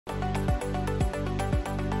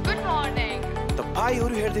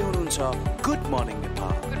तपाईहरु हेर्दै हुनुहुन्छ good morning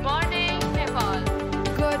Nepal. Good morning Nepal.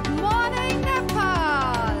 Good morning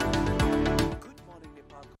Nepal.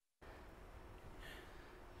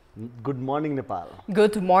 Good morning Nepal.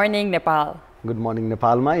 Good morning Nepal. Good morning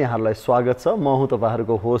नेपालमा यहाँहरूलाई स्वागत छ। म हुँ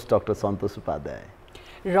तपाईहरुको होस्ट डाक्टर सन्तोष उपाध्याय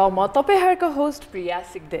र म तपाईहरुको होस्ट प्रिया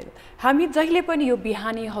सिग्देल। हामी जहिले पनि यो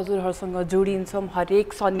बिहानी हजुरहरुसँग जोडिन्छौं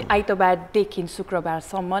हरेक आइतबारदेखि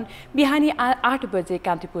शुक्रबारसम्म बिहानी 8 बजे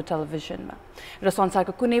कान्तिपुर टेलिभिजनमा। र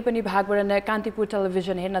संसारको कुनै पनि भागबाट कान्तिपुर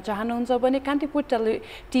टेलिभिजन हेर्न चाहनुहुन्छ भने कान्तिपुर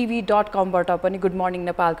TV.com बाट पनि गुड मर्निङ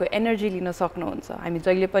नेपालको एनर्जी लिन सक्नुहुन्छ। हामी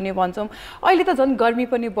जहिले पनि भन्छौं अहिले त झन् गर्मी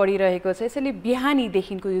पनि बढिरहेको छ, यसैले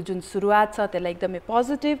बिहानीदेखिको यो जुन सुरुवात छ त्यसलाई एकदमै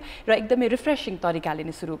पोजिटिभ र एकदमै रिफ्रेशिङ तरिकाले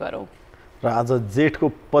नै सुरु गरौँ। र आज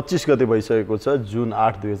जेठको 25 गते भइसकेको छ, जुन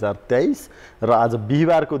 8 2023 र आज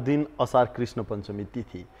बिहीबारको दिन असार कृष्ण पञ्चमी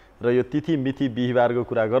तिथि। र यो तिथि मिथि बिहीबारको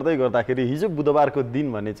कुरा गर्दै गर्दाखेरि हिजो बुधबारको दिन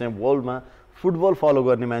भने चाहिँ वर्ल्डमा फुटबल फलो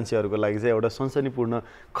गर्ने मान्छेहरूको लागि चाहिँ एउटा सनसनीपूर्ण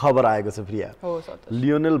खबर आएको छ प्रिया।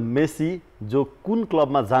 लियोनेल मेसी जो कुन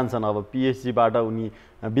क्लबमा जान्छन्, अब PSG बाट उनी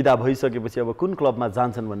बिदा भइसकेपछि अब कुन क्लबमा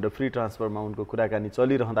जान्छन् भनेर फ्री ट्रान्सफरमा उनको कुराकानी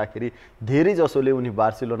चलिरहँदाखेरि धेरै जसोले उनी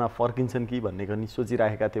बार्सिलोना फर्किन्छन् कि भन्ने पनि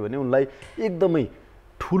सोचिरहेका थिए भने उनलाई एकदमै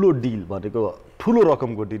ठुलो डिल भनेको ठुलो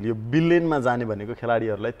रकमको डिल, यो बिलियनमा जाने भनेको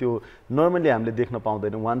खेलाडीहरूलाई त्यो नर्मली हामीले देख्न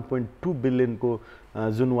पाउँदैनौँ। 1.2 बिलियनको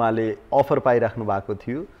जुन उहाँले अफर पाइराख्नु भएको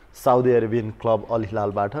थियो साउदी अरेबियन क्लब अल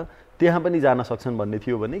हिलालबाट, त्यहाँ पनि जान सक्छन् भन्ने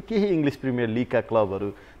थियो भने केही इङ्ग्लिस प्रिमियर लिगका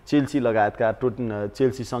क्लबहरू चेल्सी लगायतका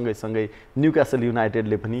चेल्सी सँगै न्युकासल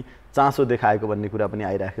युनाइटेडले पनि चासो देखाएको भन्ने कुरा पनि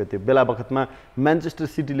आइरहेको थियो। बेला बखतमा म्यान्चेस्टर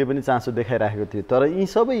सिटीले पनि चासो देखाइरहेको थियो। तर यी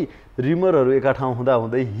सबै रिमरहरू एका ठाउँ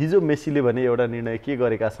हुँदाहुँदै हिजो मेसीले भने एउटा निर्णय के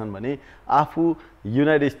गरेका छन् भने आफू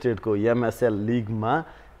युनाइटेड स्टेटको MSL लिगमा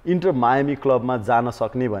इन्टर मायामी क्लबमा जान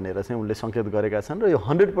सक्ने भनेर चाहिँ उनले सङ्केत गरेका छन्। र यो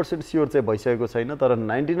 100% स्योर चाहिँ भइसकेको छैन, तर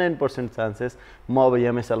 99% चान्सेस म अब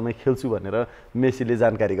MSL मै खेल्छु भनेर मेसीले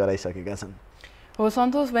जानकारी गराइसकेका छन्। हो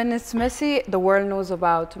सन्तोष, when it's Messi, the world knows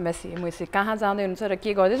about Messi. Messi कहाँ जाँदै हुनुहुन्छ र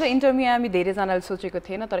के गर्दैछ। इन्टर मियामी धेरैजनाले सोचेको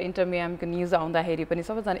थिएन, तर इन्टर मियामीको न्युज आउँदाखेरि पनि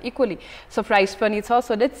सबैजना इक्वली सरप्राइज पनि छ।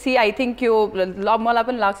 So let's see, I think यो मलाई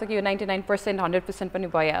पनि लाग्छ कि यो 99% 100% पनि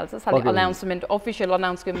भइहाल्छ। खालि अनाउन्समेन्ट अफिसियल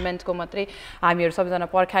अनाउन्समेन्टको मात्रै हामीहरू सबैजना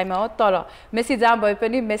पर्खाइमा हो। तर मेसी जहाँ भए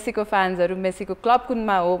पनि मेसीको फ्यान्सहरू मेसीको क्लब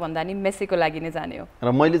कुनमा हो भन्दा नि मेसीको लागि नै जाने हो।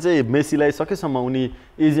 र मैले चाहिँ मेसीलाई सकेसम्म उनी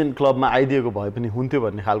एजियन क्लबमा आइदिएको भए पनि हुन्थ्यो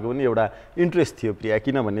भन्ने खालको पनि एउटा इन्ट्रेस्ट थियो प्रिया,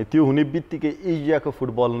 किनभने त्यो हुने बित्तिकै एसियाको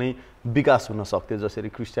फुटबल नै विकास हुन सक्थ्यो। जसरी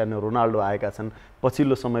क्रिस्टियानो रोनाल्डो आएका छन्,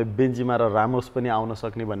 पछिल्लो समय बेन्जिमा र रामोस पनि आउन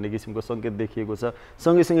सक्ने भन्ने किसिमको सङ्केत देखिएको छ।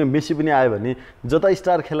 सँगैसँगै मेसी पनि आयो भने जता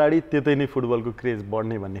स्टार खेलाडी त्यतै नै फुटबलको क्रेज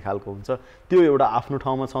बढ्ने भन्ने खालको हुन्छ। त्यो एउटा आफ्नो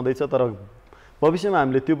ठाउँमा छँदैछ, तर भविष्यमा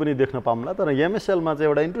हामीले त्यो पनि देख्न पाउँला। तर MSLमा चाहिँ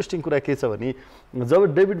एउटा इन्ट्रेस्टिङ कुरा के छ भने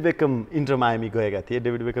जब डेभिड बेकम इन्टर मायामी गएका थिए,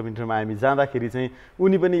 डेभिड बेकम इन्टर मायामी जाँदाखेरि चाहिँ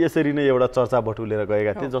उनी पनि यसरी नै एउटा चर्चा बटुलेर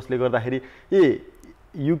गएका थिए, जसले गर्दाखेरि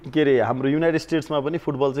के अरे हाम्रो युनाइटेड स्टेट्समा पनि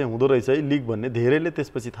फुटबल चाहिँ हुँदो रहेछ है लिग भन्ने धेरैले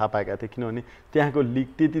त्यसपछि थाहा पाएका थिए, किनभने त्यहाँको लिग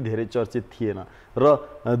त्यति धेरै चर्चित थिएन। र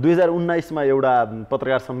 2019मा एउटा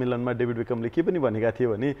पत्रकार सम्मेलनमा डेभिड बेकमले के पनि भनेका थिए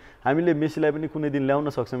भने हामीले मेसीलाई पनि कुनै दिन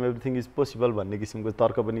ल्याउन सक्छौँ, एभ्रिथिङ इज पोसिबल भन्ने किसिमको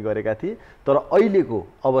तर्क पनि गरेका थिए। तर अहिलेको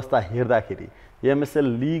अवस्था हेर्दाखेरि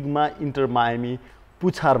MSL लिगमा इन्टर मायामी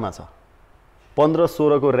पुछारमा छ,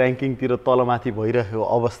 15-16 को ऱ्याङ्किङतिर तलमाथि भइरहेको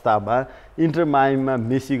अवस्थामा इन्टर मायामीमा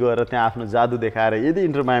मेसी गएर त्यहाँ आफ्नो जादु देखाएर यदि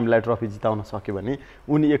इन्टर मायामीलाई ट्रफी जिताउन सक्यो भने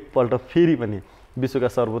उनी एकपल्ट फेरि पनि विश्वका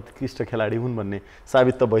सर्वोत्कृष्ट खेलाडी हुन् भन्ने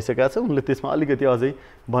साबित त भइसकेका छ। उनले त्यसमा अलिकति अझै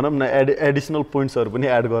भनौँ न एडिसनल पोइन्ट्सहरू पनि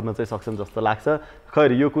एड गर्न चाहिँ सक्छन् जस्तो लाग्छ।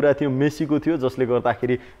 खैर यो कुरा थियो मेसीको थियो, जसले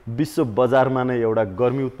गर्दाखेरि विश्व बजारमा नै एउटा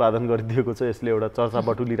गर्मी उत्पादन गरिदिएको छ, यसले एउटा चर्चा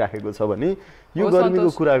बटुलिराखेको छ भने यो गर्मीको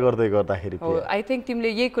कुरा गर्दै गर्दाखेरि आई थिङ्क तिमीले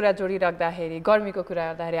यही कुरा जोडिराख्दाखेरि गर्मीको कुरा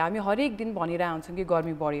गर्दाखेरि हामी हरेक दिन भनिरहेको हुन्छौँ कि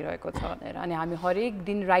गर्मी बढिरहेको छ भनेर, अनि हामी हरेक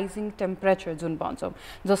दिन राइजिङ टेम्परेचर जुन भन्छौँ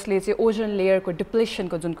जसले चाहिँ ओजन लेयरको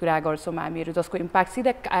डिप्लेसनको जुन कुरा गर्छौँ हामीहरू, जसको इम्प्याक्ट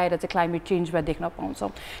सिधा आएर चाहिँ क्लाइमेट चेन्जमा देख्न पाउँछौँ,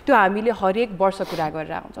 त्यो हामीले हरेक वर्ष कुरा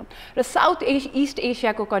गरेर आउँछौँ। र साउथ ईस्ट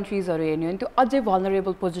एसियाको कन्ट्रिजहरू हेर्ने हो भने त्यो अझै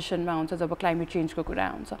भल्नरेबल पोजिसनमा हुन्छ जब क्लाइमेट चेन्जको कुरा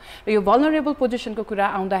आउँछ। र यो भल्नरेबल पोजिसनको कुरा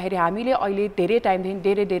आउँदाखेरि हामीले अहिले धेरै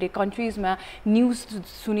टाइमदेखि धेरै कन्ट्रिजमा न्युज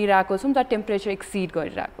सुनिरहेको छौँ जहाँ टेम्परेचर एक्सिड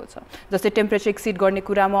गरिरहेको छ। जस्तै टेम्परेचर एक्सिड गर्ने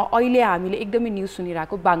कुरामा अहिले हामीले एकदमै न्युज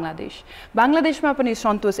सुनिरहेको बङ्गलादेशमा पनि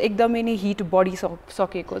सन्तोष एकदमै नै हिट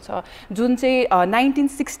बढिसकेको छ, जुन चाहिँ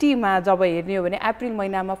 1960मा जब हेर्ने हो भने अप्रिल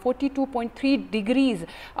महिनामा 42.3 डिग्रिज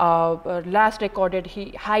लास्ट रेकर्डेड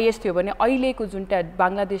हाइएस्ट थियो भने अहिलेको जुन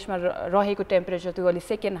बङ्गलादेशमा रहेको टेम्परेचर त्यो अहिले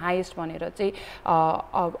सेकेन्ड हाइएस्ट भनेर चाहिँ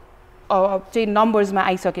चाहिँ नम्बर्समा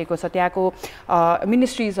आइसकेको छ, त्यहाँको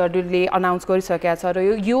मिनिस्ट्रिजहरूले अनाउन्स गरिसकेका छ।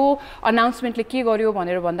 र यो अनाउन्समेन्टले के गर्यो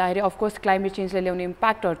भनेर भन्दाखेरि अफकोर्स क्लाइमेट चेन्जले ल्याउने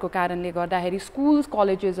इम्प्याक्टहरूको कारणले गर्दाखेरि स्कुल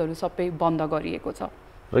कलेजेसहरू सबै बन्द गरिएको छ।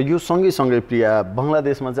 र यो सँगै प्रिया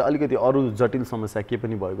बङ्गलादेशमा चाहिँ अलिकति अरू जटिल समस्या के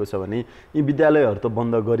पनि भएको छ भने यी विद्यालयहरू त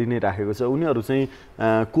बन्द गरि नै राखेको छ। उनीहरू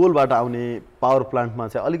चाहिँ कोलबाट आउने पावर प्लान्टमा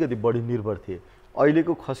चाहिँ अलिकति बढी निर्भर थिए।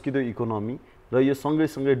 अहिलेको खस्किँदो इकोनोमी र यो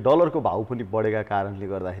सँगै डलरको भाउ पनि बढेका कारणले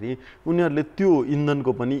गर्दाखेरि उनीहरूले त्यो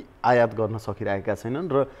इन्धनको पनि आयात गर्न सकिरहेका छैनन्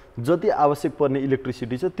र जति आवश्यक पर्ने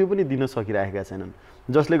इलेक्ट्रिसिटी छ त्यो पनि दिन सकिरहेका छैनन्,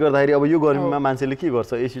 जसले गर्दाखेरि अब यो गर्मीमा मान्छेले के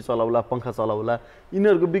गर्छ, एसी चलाउला, पङ्खा चलाउला,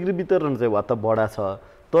 यिनीहरूको बिक्री वितरण चाहिँ वात्त बढा छ।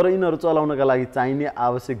 तर यिनीहरू चलाउनका लागि चाहिने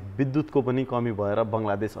आवश्यक विद्युतको पनि कमी भएर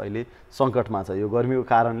बङ्गलादेश अहिले सङ्कटमा छ। यो गर्मीको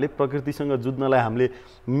कारणले प्रकृतिसँग जुझ्नलाई हामीले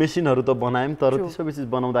मेसिनहरू त बनायौँ, तर ती सबै चिज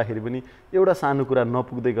बनाउँदाखेरि पनि एउटा सानो कुरा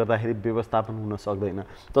नपुग्दै गर्दाखेरि व्यवस्थापन हुन सक्दैन।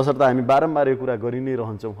 तसर्थ हामी बारम्बार यो कुरा गरि नै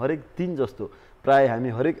रहन्छौँ। हरेक दिन जस्तो प्राय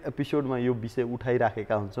हामी हरेक एपिसोडमा यो विषय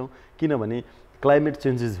उठाइराखेका हुन्छौँ, किनभने क्लाइमेट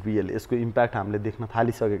चेन्ज इज रियल, यसको इम्प्याक्ट हामीले देख्न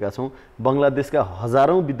थालिसकेका छौँ। बङ्गलादेशका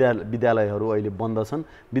हजारौँ विद्यालयहरू अहिले बन्द छन्।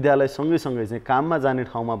 विद्यालय सँगै चाहिँ काममा जाने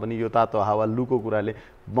ठाउँमा पनि यो तातो हावा लुको कुराले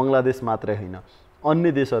बङ्गलादेश मात्रै होइन अन्य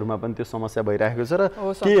देशहरूमा पनि त्यो समस्या भइरहेको छ। र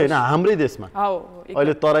के होइन हाम्रै देशमा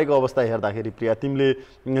अहिले तराईको अवस्था हेर्दाखेरि प्रिया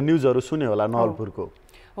तिमीले न्युजहरू सुन्यो होला नवलपुरको।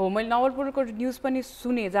 हो, मैले नवलपुरको न्युज पनि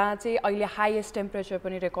सुने जहाँ चाहिँ अहिले हाइएस्ट टेम्परेचर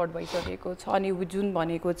पनि रेकर्ड भइसकेको छ। अनि जुन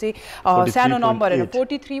भनेको चाहिँ सानो नम्बरहरू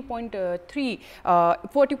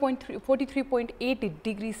 43.8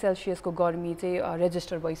 डिग्री सेल्सियसको गर्मी चाहिँ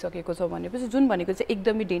रेजिस्टर भइसकेको छ भनेपछि जुन भनेको चाहिँ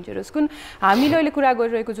एकदमै डेन्जरस। कुन हामीले अहिले कुरा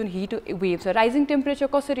गरिरहेको जुन हिट वेभ छ, राइजिङ टेम्परेचर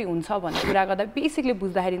कसरी हुन्छ भन्ने कुरा गर्दा बेसिकली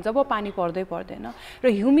बुझ्दाखेरि जब पानी पर्दैन र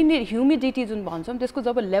ह्युमिडिटी जुन भन्छौँ त्यसको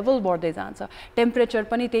जब लेभल बढ्दै जान्छ टेम्परेचर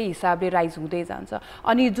पनि त्यही हिसाबले राइज हुँदै जान्छ।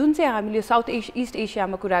 अनि जुन चाहिँ हामीले साउथ इस्ट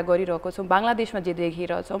एसियामा कुरा गरिरहेको छौँ, बङ्गलादेशमा जे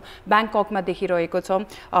देखिरहेछौँ, ब्याङ्ककमा देखिरहेको छौँ,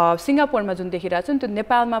 सिङ्गापुरमा जुन देखिरहेछौँ, त्यो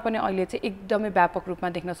नेपालमा पनि अहिले चाहिँ एकदमै व्यापक रूपमा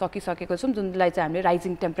देख्न सकिसकेको छौँ, जुनलाई चाहिँ हामीले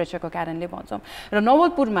राइजिङ टेम्परेचरको कारणले भन्छौँ। र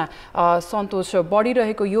नवलपुरमा सन्तोष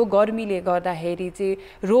बढिरहेको यो गर्मीले गर्दाखेरि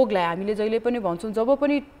चाहिँ रोगलाई हामीले जहिले पनि भन्छौँ जब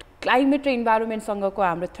पनि क्लाइमेट र इन्भाइरोमेन्टसँगको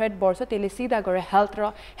हाम्रो थ्रेट बढ्छ त्यसले सिधा गएर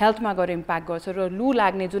हेल्थमा गएर इम्प्याक्ट गर्छ। र लु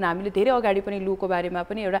लाग्ने जुन हामीले धेरै अगाडि पनि लुको बारेमा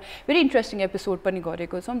पनि एउटा भेरी इन्ट्रेस्टिङ एपिसोड पनि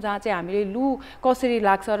गरेको छौँ, जहाँ चाहिँ हामीले लु कसरी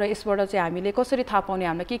लाग्छ र यसबाट चाहिँ हामीले कसरी थाहा पाउने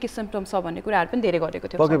हामीलाई के सिम्पटम्स छ भन्ने कुराहरू पनि धेरै गरेको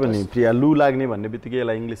थियौँ। पक्कै पनि प्रिया, लु लाग्ने भन्ने बित्तिकै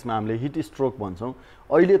यसलाई इङ्ग्लिसमा हामीले हिट स्ट्रोक भन्छौँ।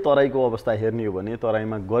 अहिले तराईको अवस्था हेर्ने हो भने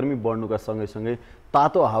तराईमा गर्मी बढ्नुका सँगै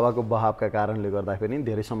तातो हावाको बहावका कारणले गर्दाखेरि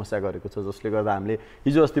धेरै समस्या गरेको छ, जसले गर्दा हामीले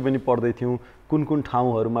हिजो अस्ति पनि पढ्दै थियौँ कुन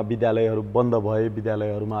ठाउँहरूमा विद्यालयहरू बन्द भए,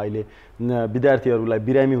 विद्यालयहरूमा अहिले विद्यार्थीहरूलाई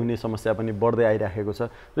बिरामी हुने समस्या पनि बढ्दै आइराखेको छ।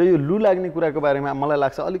 र यो लु लाग्ने कुराको बारेमा मलाई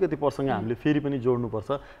लाग्छ अलिकति प्रसङ्ग हामीले फेरि पनि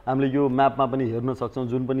जोड्नुपर्छ। हामीले यो म्यापमा पनि हेर्न सक्छौँ,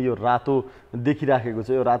 जुन पनि यो रातो देखिराखेको छ,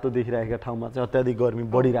 यो रातो देखिरहेका ठाउँमा चाहिँ अत्याधिक गर्मी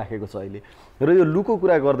बढिराखेको छ अहिले। र यो लुको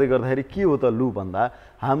कुरा गर्दै गर्दाखेरि के हो त लु भन्दा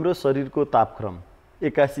हाम्रो शरीरको तापक्रम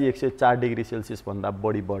 81-104 डिग्री सेल्सियस भन्दा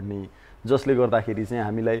बढी बढ्ने, जसले गर्दाखेरि चाहिँ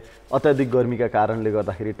हामीलाई अत्याधिक गर्मीका कारणले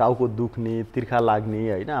गर्दाखेरि टाउको दुख्ने, तिर्खा लाग्ने,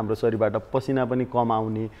 होइन, हाम्रो शरीरबाट पसिना पनि कम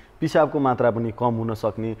आउने, पिसाबको मात्रा पनि कम हुन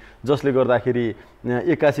सक्ने, जसले गर्दाखेरि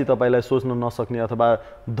एक्कासी तपाईँलाई सोच्न नसक्ने अथवा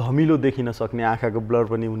धमिलो देखिन सक्ने, आँखाको ब्लर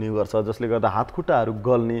पनि हुने गर्छ, जसले गर्दा हातखुट्टाहरू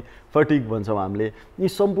गल्ने, फटिग भन्छौँ हामीले। यी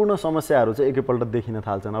सम्पूर्ण समस्याहरू चाहिँ एकैपल्ट देखिन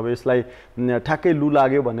थाल्छन्। अब यसलाई ठ्याक्कै लु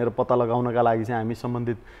लाग्यो भनेर पत्ता लगाउनका लागि चाहिँ हामी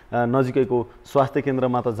सम्बन्धित नजिकैको स्वास्थ्य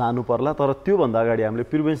केन्द्रमा त जानु पर्ला, तर त्योभन्दा अगाडि हामीले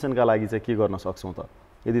प्रिभेन्सनका लागि चाहिँ के गर्न सक्छौँ त?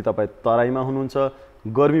 यदि तपाईँ तराईमा हुनुहुन्छ,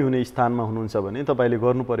 गर्मी हुने स्थानमा हुनुहुन्छ भने तपाईँले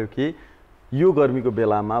गर्नु पर्यो कि यो गर्मीको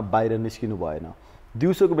बेलामा बाहिर निस्किनु भएन।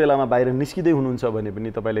 दिउँसोको बेलामा बाहिर निस्किँदै हुनुहुन्छ भने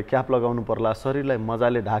पनि तपाईँले क्याप लगाउनु पर्ला, शरीरलाई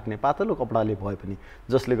मजाले ढाक्ने पातलो कपडाले भए पनि,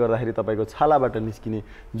 जसले गर्दाखेरि तपाईँको छालाबाट निस्किने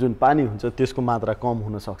जुन पानी हुन्छ त्यसको मात्रा कम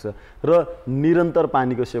हुनसक्छ। र निरन्तर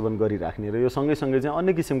पानीको सेवन गरिराख्ने, र यो सँगै चाहिँ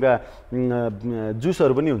अन्य किसिमका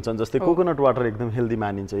जुसहरू पनि हुन्छन्, जस्तै कोकोनट वाटर एकदम हेल्दी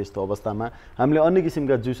मानिन्छ। यस्तो अवस्थामा हामीले अन्य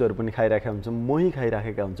किसिमका जुसहरू पनि खाइराखेका हुन्छौँ, मही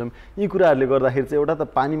खाइराखेका हुन्छौँ। यी कुराहरूले गर्दाखेरि चाहिँ एउटा त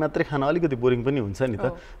पानी मात्रै खान अलिकति बोरिङ पनि हुन्छ नि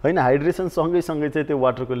त, होइन, हाइड्रेसन सँगै चाहिँ त्यो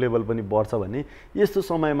वाटरको लेभल पनि बढ्छ भने यस्तो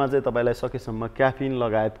समयमा चाहिँ तपाईँलाई सकेसम्म क्याफिन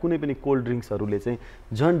लगायत कुनै पनि कोल्ड ड्रिङ्क्सहरूले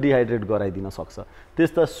चाहिँ झन् डिहाइड्रेट गराइदिन सक्छ।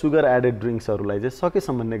 त्यस्ता सुगर एडेड ड्रिङ्क्सहरूलाई चाहिँ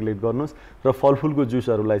सकेसम्म नेग्लेक्ट गर्नुहोस् र फलफुलको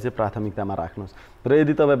जुसहरूलाई चाहिँ प्राथमिकतामा राख्नुहोस्। र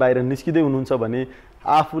यदि तपाईँ बाहिर निस्किँदै हुनुहुन्छ भने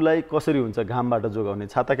आफूलाई कसरी हुन्छ घामबाट जोगाउने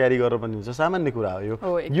छाता क्यारी गरेर पनि हुन्छ सामान्य कुरा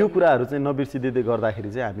हो यो कुराहरू चाहिँ नबिर्सिँदै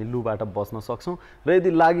गर्दाखेरि चाहिँ हामी लुबाट बच्न सक्छौँ र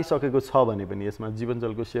यदि लागिसकेको छ भने पनि यसमा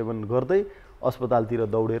जीवनजलको सेवन गर्दै अस्पतालतिर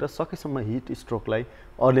दौडेर सकेसम्म हिट स्ट्रोकलाई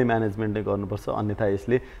अर्ली म्यानेजमेन्ट नै गर्नुपर्छ अन्यथा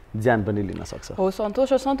यसले ज्यान पनि लिन सक्छ हो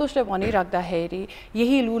सन्तोषले भनिराख्दाखेरि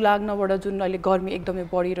यही लु लाग्नबाट जुन अहिले गर्मी एकदमै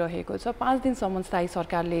बढिरहेको छ 5 दिनसम्म स्थायी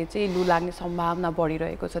सरकारले चाहिँ लु लाग्ने सम्भावना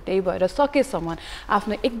बढिरहेको छ त्यही भएर सकेसम्म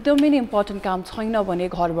आफ्नो एकदमै नै इम्पोर्टेन्ट काम छैन भने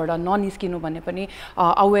घरबाट ननिस्किनु भन्ने पनि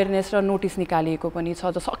अवेरनेस र नोटिस निकालिएको पनि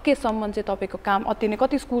छ सकेसम्म चाहिँ तपाईँको काम अति नै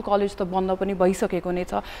कति स्कुल कलेज त बन्द पनि भइसकेको नै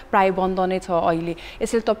छ प्राय बन्द नै छ अहिले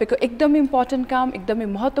यसैले तपाईँको एकदमै इम्पोर्टेन्ट काम एकदमै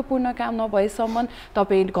महत्त्वपूर्ण काम नभएसम्म तपाईँ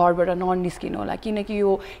घरबाट ननिस्किनु होला किनकि यो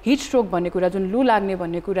हिट स्ट्रोक भन्ने कुरा जुन लु लाग्ने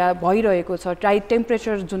भन्ने कुरा भइरहेको छ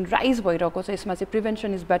टेम्परेचर जुन राइज भइरहेको छ यसमा चाहिँ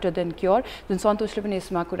prevention is better than cure जुन सन्तोषले पनि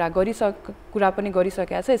यसमा कुरा पनि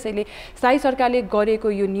गरिसकेको छ यसैले स्थायी सरकारले गरेको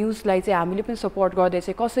यो न्युजलाई चाहिँ हामीले पनि सपोर्ट गर्दै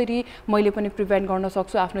चाहिँ कसरी मैले पनि प्रिभेन्ट गर्न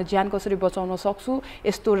सक्छु आफ्नो ज्यान कसरी बचाउन सक्छु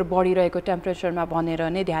यस्तो बढिरहेको टेम्परेचरमा भनेर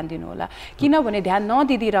नै ध्यान दिनु होला किनभने ध्यान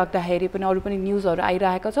नदिइराख्दाखेरि पनि अरू पनि न्युजहरू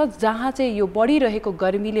आइरहेको छ जहाँ चाहिँ यो बढिरहेको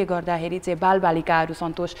गर्मीले गर्दाखेरि चाहिँ बालबालिकाहरू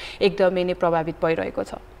सन्तोष एकदमै नै प्रभावित भइरहेको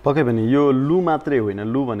छ पक्कै पनि यो लु मात्रै होइन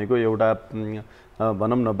लु भनेको एउटा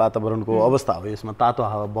भनौँ न वातावरणको अवस्था हो यसमा तातो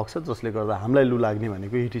हावा बग्छ जसले गर्दा हामीलाई लु लाग्ने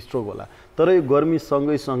भनेको हिट स्ट्रोक होला तर यो गर्मी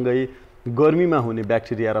सँगै गर्मीमा हुने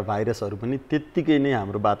ब्याक्टेरिया र भाइरसहरू पनि त्यत्तिकै नै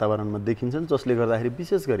हाम्रो वातावरणमा देखिन्छन् जसले गर्दाखेरि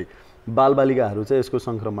विशेष गरी बालबालिकाहरू चाहिँ यसको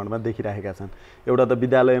सङ्क्रमणमा देखिरहेका छन् एउटा त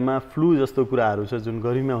विद्यालयमा फ्लू जस्तो कुराहरू छ जुन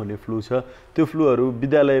गर्मीमा हुने फ्लू छ त्यो फ्लूहरू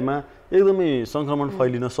विद्यालयमा एकदमै सङ्क्रमण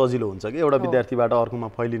फैलिन सजिलो हुन्छ कि एउटा विद्यार्थीबाट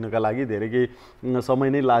अर्कोमा फैलिनका लागि धेरै केही समय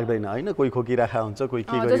नै लाग्दैन होइन कोही खोकिराखा हुन्छ कोही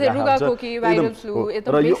के गरिरहेको हुन्छ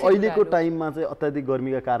र यो अहिलेको टाइममा चाहिँ अत्याधिक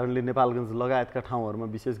गर्मीका कारणले नेपालगञ्ज लगायतका ठाउँहरूमा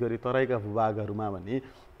विशेष गरी तराईका भूभागहरूमा भने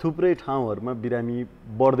थुप्रै ठाउँहरूमा बिरामी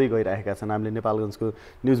बढ्दै गइरहेका छन् हामीले नेपालगञ्जको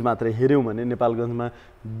न्युज मात्रै हेऱ्यौँ भने नेपालगञ्जमा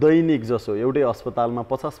दैनिक जसो एउटै अस्पतालमा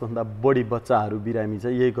 50 भन्दा बढी बच्चाहरू बिरामी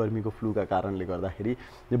चाहिँ यही गर्मीको फ्लूका कारणले गर्दाखेरि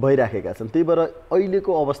भइराखेका छन् त्यही भएर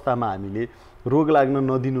अहिलेको अवस्थामा हामीले रोग लाग्न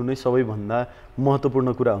नदिनु नै सबैभन्दा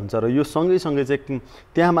महत्त्वपूर्ण कुरा हुन्छ र यो सँगै चाहिँ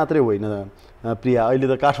त्यहाँ मात्रै होइन प्रिया अहिले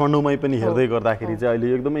त काठमाडौँमै पनि हेर्दै गर्दाखेरि चाहिँ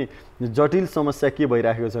अहिले एकदमै जटिल समस्या के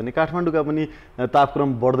भइरहेको छ भने काठमाडौँका पनि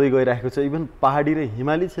तापक्रम बढ्दै गइरहेको छ इभन पहाडी र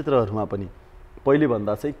हिमाली क्षेत्रहरूमा पनि पहिले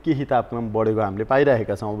भन्दा चाहिँ केही तापक्रम बढेको हामीले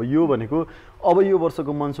पाइरहेका छौँ अब यो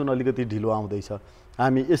वर्षको मनसुन अलिकति ढिलो आउँदैछ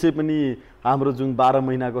हामी यसै पनि हाम्रो जुन 12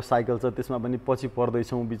 महिनाको साइकल छ त्यसमा पनि पछि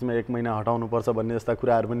पर्दैछौँ बिचमा 1 महिना हटाउनुपर्छ भन्ने जस्ता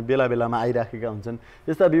कुराहरू पनि बेलामा आइराखेका हुन्छन्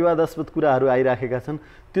यस्ता विवादास्पद कुराहरू आइराखेका छन्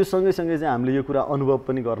त्यो सँगै चाहिँ हामीले यो कुरा अनुभव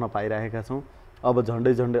पनि गर्न पाइरहेका छौँ अब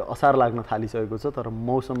झन्डै असार लाग्न थालिसकेको छ तर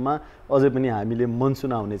मौसममा अझै पनि हामीले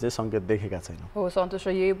मनसुन आउने चाहिँ सङ्केत देखेका छैनौँ हो सन्तोष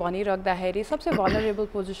यही भनिराख्दाखेरि सबसे भलरेबल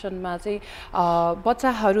पोजिसनमा चाहिँ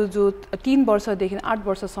बच्चाहरू जो 3 वर्षदेखि 8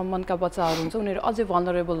 वर्षसम्मका बच्चाहरू हुन्छ उनीहरू अझै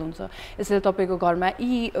भलरेबल हुन्छ यसैले तपाईँको घरमा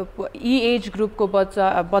यी एज ग्रुपको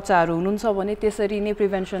बच्चाहरू हुनुहुन्छ भने त्यसरी नै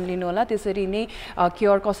प्रिभेन्सन लिनु होला त्यसरी नै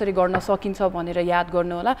क्योर कसरी गर्न सकिन्छ भनेर याद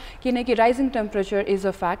गर्नु होला किनकि rising temperature is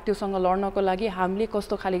a fact त्योसँग लड्नको लागि हामीले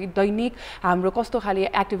कस्तो खाले दैनिक हाम्रो कस्तो खाले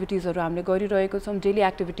एक्टिभिटिजहरू हामीले गरिरहेको छौँ डेली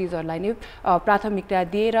एक्टिभिटिजहरूलाई नै प्राथमिकता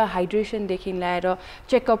दिएर हाइड्रेसनदेखि ल्याएर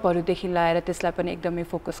चेकअपहरूदेखि ल्याएर त्यसलाई पनि एकदमै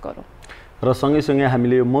फोकस गरौँ र सँगै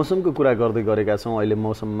हामीले यो मौसमको कुरा गर्दै गरेका छौँ अहिले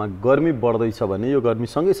मौसममा गर्मी बढ्दैछ भने यो गर्मी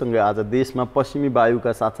सँगै आज देशमा पश्चिमी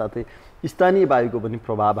वायुका साथसाथै स्थानीय वायुको पनि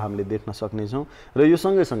प्रभाव हामीले देख्न सक्नेछौँ र यो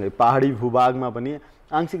सँगै पहाडी भूभागमा पनि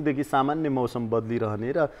आंशिकदेखि सामान्य मौसम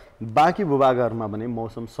बदलिरहने र बाँकी भूभागहरूमा भने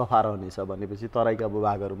मौसम सफा रहनेछ भनेपछि तराईका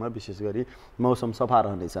भूभागहरूमा विशेष गरी मौसम सफा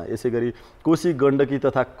रहनेछ यसै गरी कोशी गण्डकी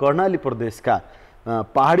तथा कर्णाली प्रदेशका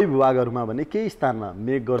पहाडी भूभागहरूमा भने केही स्थानमा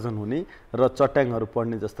मेघ गर्जन हुने र चट्याङहरू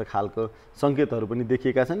पड्ने जस्तो खालको सङ्केतहरू पनि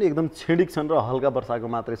देखिएका छन् एकदम क्षणिक छन् र हल्का वर्षाको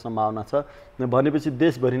मात्रै सम्भावना छ भनेपछि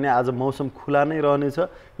देशभरि नै आज मौसम खुला नै रहनेछ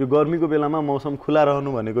यो गर्मीको बेलामा मौसम खुला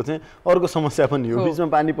रहनु भनेको चाहिँ अर्को समस्या पनि हो बिचमा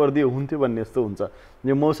पानी पर्दियो हुन्थ्यो भन्ने जस्तो हुन्छ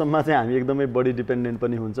यो मौसममा चाहिँ हामी एकदमै बढी डिपेन्डेन्ट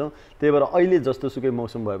पनि हुन्छौँ त्यही भएर अहिले जस्तोसुकै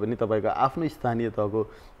मौसम भए पनि तपाईँको आफ्नो स्थानीय तहको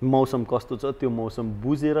मौसम कस्तो छ त्यो मौसम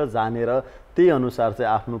बुझेर जानेर त्यही अनुसार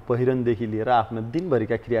चाहिँ आफ्नो पहिरनदेखि लिएर आफ्नो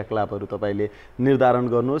दिनभरिका क्रियाकलापहरू तपाईँले निर्धारण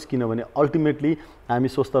गर्नुहोस् किनभने अल्टिमेटली हामी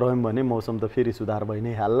स्वस्थ रह्यौँ भने मौसम त फेरि सुधार भइ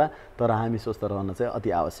नै हाल्ला तर हामी स्वस्थ रहन चाहिँ अति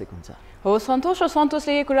आवश्यक हुन्छ हो सन्तोष र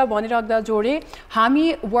सन्तोषले यो कुरा भनिराख्दा जोडे हामी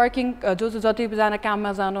वर्किङ जतिजना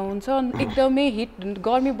काममा जानुहुन्छ एकदमै हिट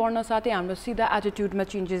गर्मी बढ्न साथै हाम्रो सिधा एटिट्युडमा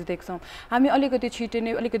चेन्जेस देख्छौँ हामी अलिकति छिटो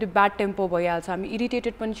नै अलिकति ब्याड टेम्पो भइहाल्छ हामी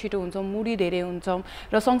इरिटेटेड पनि छिटो हुन्छौँ मुडी धेरै हुन्छौँ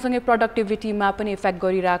र सँगसँगै प्रोडक्टिभिटीमा पनि इफेक्ट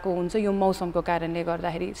गरिरहेको हुन्छ यो मौसमको कारणले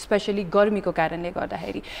गर्दाखेरि स्पेसली गर्मीको कारणले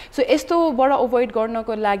गर्दाखेरि सो यस्तोबाट अभोइड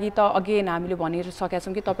गर्नको लागि त अगेन हामीले भनिसकेका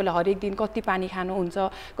छौँ कि तपाईँले हरेक दिन कति पानी खानुहुन्छ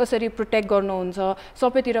कसरी प्रोटेक्ट गर्नुहुन्छ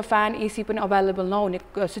सबैतिर फ्यान एसी पनि अभाइलेबल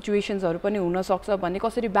नहुने सिचुएसन्सहरू पनि हुनसक्छ भन्ने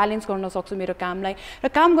कसरी ब्यालेन्स गर्न सक्छु मेरो कामलाई र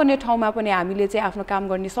काम गर्ने ठाउँमा पनि हामीले चाहिँ आफ्नो काम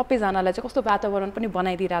गर्ने सबैजनालाई चाहिँ कस्तो वातावरण पनि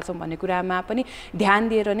बनाइदिइरहेछौँ भन्ने कुरामा पनि ध्यान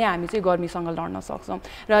दिएर नै हामी चाहिँ गर्मीसँग लड्न सक्छौँ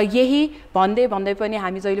र यही भन्दै भन्दै पनि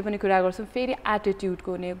हामी जहिले पनि कुरा गर्छौँ फेरि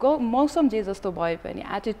एटिट्युडको नै मौसम जे जस्तो भए पनि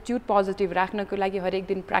एटिट्युड पोजिटिभ राख्नको लागि हरेक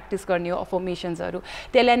दिन प्र्याक्टिस गर्ने हो अफर्मेसन्सहरू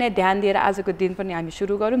त्यसलाई नै ध्यान दिएर आजको दिन पनि हामी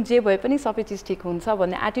सुरु गरौँ जे भए पनि सबै चिज ठिक हुन्छ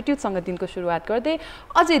भन्ने एटिट्युडसँग दिनको सुरुवात गर्दै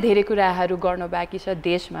अझै धेरै कुराहरू गर्न बाँकी छ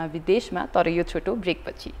देशमा विदेशमा तर यो छोटो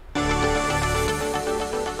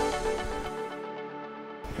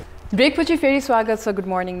ब्रेकपछि फेरि स्वागत छ गुड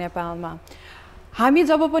मर्निङ नेपालमा हामी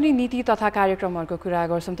जब पनि नीति तथा कार्यक्रमहरूको कुरा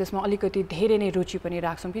गर्छौँ त्यसमा अलिकति धेरै नै रुचि पनि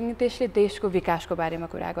राख्छौँ किनकि त्यसले देशको विकासको बारेमा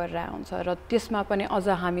कुरा गरिरहेको हुन्छ र त्यसमा पनि अझ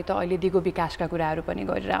हामी त अहिले दिगो विकासका कुराहरू पनि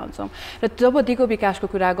गरिरहन्छौँ र जब दिगो विकासको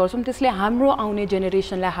कुरा गर्छौँ त्यसले हाम्रो आउने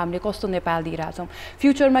जेनेरेसनलाई हामीले कस्तो नेपाल दिइरहेछौँ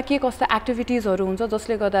फ्युचरमा के कस्ता एक्टिभिटिजहरू हुन्छ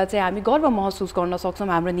जसले गर्दा चाहिँ हामी गर्व महसुस गर्न सक्छौँ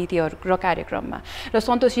हाम्रो नीतिहरू र कार्यक्रममा र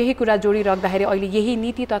सन्तोष यही कुरा जोडिराख्दाखेरि अहिले यही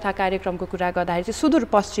नीति तथा कार्यक्रमको कुरा गर्दाखेरि चाहिँ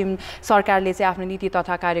सुदूरपश्चिम सरकारले चाहिँ आफ्नो नीति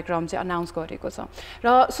तथा कार्यक्रम चाहिँ अनाउन्स गरेको छ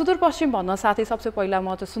र सुदूरपश्चिम भन्न साथै सबसे पहिला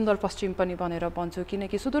म त सुन्दर पश्चिम पनि भनेर भन्छु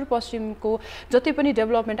किनकि सुदूरपश्चिमको जति पनि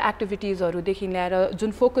डेभलपमेन्ट एक्टिभिटिजहरूदेखि ल्याएर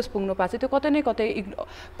जुन फोकस पुग्नु पाएको छ त्यो कतै न कतै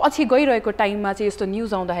पछि गइरहेको टाइममा चाहिँ यस्तो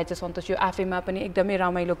न्युज आउँदाखेरि चाहिँ सन्तोष यो आफैमा पनि एकदमै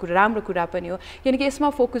रमाइलो कुरा राम्रो कुरा पनि हो किनकि यसमा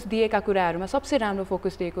फोकस दिएका कुराहरूमा सबसे राम्रो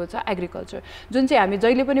फोकस दिएको छ एग्रिकल्चर जुन चाहिँ हामी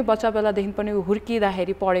जहिले पनि बच्चा बेलादेखि पनि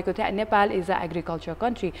हुर्किँदाखेरि पढेको थियो Nepal is a agriculture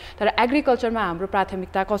country तर एग्रिकल्चरमा हाम्रो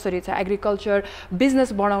प्राथमिकता कसरी छ एग्रिकल्चर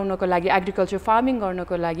बिजनेस बढाउनको लागि एग्रिकल्चर फार्मिङ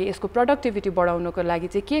गर्नको लागि यसको प्रोडक्टिभिटी बढाउनको लागि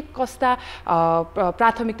चाहिँ के कस्ता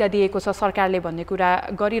प्राथमिकता दिएको छ सरकारले भन्ने कुरा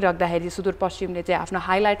गरिराख्दाखेरि सुदूरपश्चिमले चाहिँ आफ्नो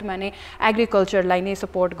हाइलाइटमा नै एग्रिकल्चरलाई नै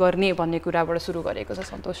सपोर्ट गर्ने भन्ने कुराबाट सुरु गरेको छ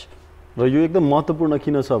सन्तोष र यो एकदम महत्त्वपूर्ण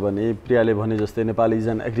किन छ भने प्रियाले भने जस्तै Nepal is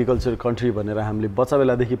an agriculture country भनेर हामीले बच्चा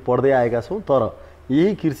बेलादेखि पढ्दै आएका छौँ तर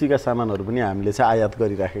यही कृषिका सामानहरू पनि हामीले चाहिँ आयात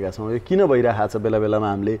गरिराखेका छौँ यो किन भइरहेको छ बेला बेलामा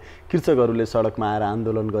हामीले कृषकहरूले सडकमा आएर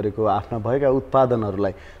आन्दोलन गरेको आफ्ना भएका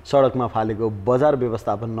उत्पादनहरूलाई सडकमा फालेको बजार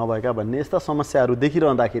व्यवस्थापन नभएका भन्ने यस्ता समस्याहरू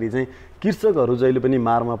देखिरहँदाखेरि चाहिँ कृषकहरू जहिले पनि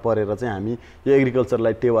मारमा परेर चाहिँ हामी यो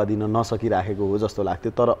एग्रिकल्चरलाई टेवा दिन नसकिराखेको हो जस्तो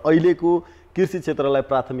लाग्थ्यो तर अहिलेको कृषि क्षेत्रलाई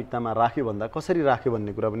प्राथमिकतामा राख्यो भन्दा कसरी राख्यो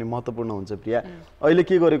भन्ने कुरा पनि महत्त्वपूर्ण हुन्छ प्रिया अहिले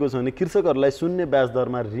के गरेको छ भने कृषकहरूलाई शून्य ब्याज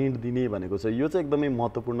दरमा ऋण दिने भनेको छ यो चाहिँ एकदमै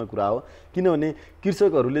महत्त्वपूर्ण कुरा हो किनभने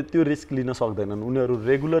कृषकहरूले त्यो रिस्क लिन सक्दैनन् उनीहरू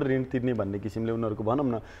रेगुलर ऋण तिर्ने भन्ने किसिमले उनीहरूको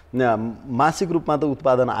भनौँ न मासिक रूपमा त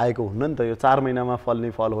उत्पादन आएको हुन्न नि त यो 4 महिनामा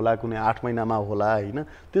फल्ने फल होला कुनै 8 महिनामा होला हैन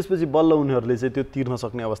त्यसपछि बल्ल उनीहरूले चाहिँ त्यो तिर्न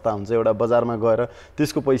सक्ने अवस्था हुन्छ एउटा बजारमा गएर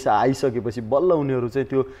त्यसको पैसा आइसकेपछि बल्ल उनीहरू चाहिँ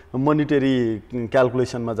त्यो मोनिटरी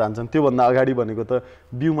क्याल्कुलेसनमा जान्छन् त्योभन्दा अगाडि भनेको त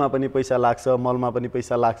बिउमा पनि पैसा लाग्छ मलमा पनि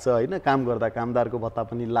पैसा लाग्छ हैन काम गर्दा कामदारको भत्ता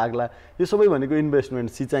पनि लाग्ला यो सबै भनेको इन्भेस्टमेन्ट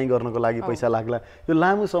सिँचाइ गर्नको लागि पैसा लाग्ला यो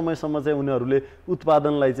लामो समयसम्म चाहिँ उनीहरूले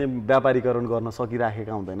उत्पादनलाई चाहिँ व्यापारीकरण गर्न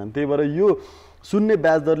सकिराखेका हुँदैनन् त्यही भएर यो शून्य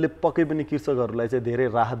ब्याज दरले पक्कै पनि कृषकहरूलाई चाहिँ धेरै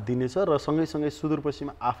राहत दिनेछ र सँगै सुदूरपश्चिम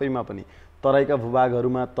आफैमा पनि तराईका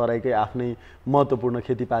भूभागहरूमा तराईकै आफ्नै महत्त्वपूर्ण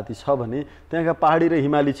खेतीपाती छ भने त्यहाँका पहाडी र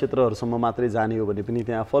हिमाली क्षेत्रहरूसम्म मात्रै जाने हो भने पनि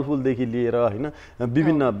त्यहाँ फलफुलदेखि लिएर हैन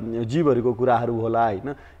विभिन्न जीवहरूको कुराहरू होला हैन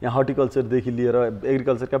यहाँ हर्टिकल्चरदेखि लिएर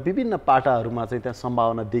एग्रिकल्चरका विभिन्न पाटाहरूमा चाहिँ त्यहाँ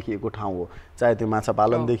सम्भावना देखिएको ठाउँ हो चाहे त्यो माछा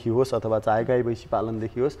पालनदेखि होस् अथवा चाहे गाई भैँसी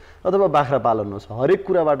पालनदेखि होस् अथवा बाख्रा पालन होस् हरेक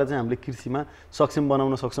कुराबाट चाहिँ हामीले कृषिमा सक्षम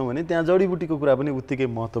बनाउन सक्छौँ भने त्यहाँ जडीबुटीको कुरा पनि उत्तिकै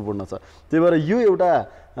महत्त्वपूर्ण छ त्यही भएर यो एउटा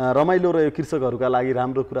रमाइलो र यो कृषकहरूका लागि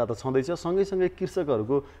राम्रो कुरा त छँदैछ सँगै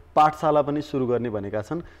कृषकहरूको पाठशाला पनि सुरु गर्ने भनेका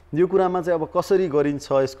छन् यो कुरामा चाहिँ अब कसरी गरिन्छ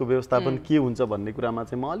यसको व्यवस्थापन के हुन्छ भन्ने कुरामा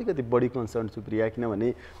चाहिँ म अलिकति बढी कन्सर्न छु प्रिया किनभने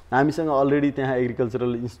हामीसँग अलरेडी त्यहाँ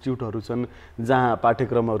एग्रिकल्चरल इन्स्टिट्युटहरू छन् जहाँ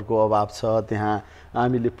पाठ्यक्रमहरूको अभाव छ त्यहाँ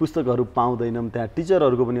हामीले पुस्तकहरू पाउँदैनौँ त्यहाँ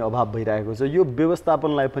टिचरहरूको पनि अभाव भइरहेको छ यो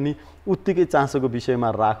व्यवस्थापनलाई पनि उत्तिकै चासोको विषयमा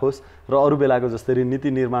राखोस् र अरू बेलाको जसरी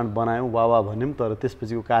नीति निर्माण बनायौँ वाह भन्यौँ तर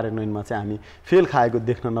त्यसपछिको कार्यान्वयनमा चाहिँ हामी फेल खाएको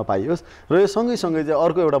देख्न देख्न नपाइयोस् र यो सँगै चाहिँ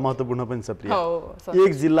अर्को एउटा महत्त्वपूर्ण पनि छ प्रिया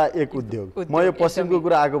एक जिल्ला एक उद्योग म यो पश्चिमको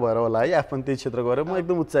कुरा आएको भएर होला है आफू पनि त्यही क्षेत्र गएर म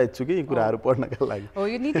एकदम उत्साहित छु कि यी कुराहरू पढ्नका लागि हो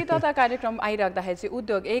यो नीति तथा कार्यक्रम आइराख्दाखेरि चाहिँ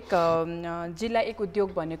उद्योग एक जिल्ला एक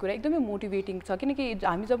उद्योग भन्ने कुरा एकदमै मोटिभेटिङ छ किनकि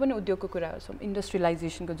हामी जब पनि उद्योगको कुरा गर्छौँ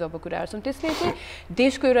इन्डस्ट्रियलाइजेसनको जब कुरा गर्छौँ त्यसले चाहिँ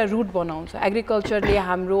देशको एउटा रुट बनाउँछ एग्रिकल्चरले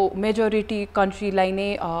हाम्रो मेजोरिटी कन्ट्रीलाई नै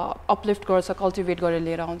अपलिफ्ट गर्छ कल्टिभेट गरेर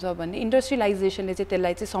लिएर आउँछ भन्ने इन्डस्ट्रियलाइजेसनले चाहिँ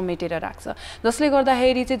त्यसलाई चाहिँ समेटेर राख्छ जसले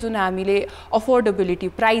गर्दाखेरि चाहिँ जुन हामीले अफोर्डेबिलिटी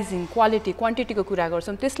प्राइसिङ क्वालिटी क्वान्टिटीको कुरा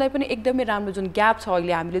गर्छौँ त्यसलाई पनि एकदमै राम्रो जुन ग्याप छ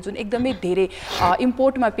अहिले हामीले जुन एकदमै धेरै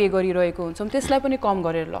इम्पोर्टमा पे गरिरहेको हुन्छौँ त्यसलाई पनि कम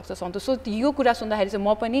गरेर लाग्छ सन्तोष सो यो कुरा सुन्दाखेरि चाहिँ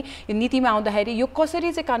म पनि यो नीतिमा आउँदाखेरि यो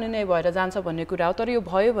कसरी चाहिँ कानुनी भएर जान्छ भन्ने कुरा हो तर यो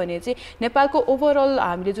भयो भने चाहिँ नेपालको ओभरअल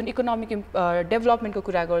हामीले जुन इकोनोमिक डेभलपमेन्टको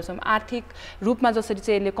कुरा गर्छौँ आर्थिक रूपमा जसरी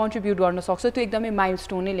चाहिँ यसले कन्ट्रिब्युट गर्न सक्छ त्यो एकदमै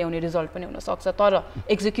माइलस्टोनै ल्याउने रिजल्ट पनि हुनसक्छ तर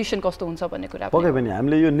एक्जिक्युसन कस्तो हुन्छ भन्ने कुरा पक्कै पनि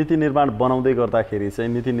हामीले यो नीति निर्माण बनाउँदै गर्दाखेरि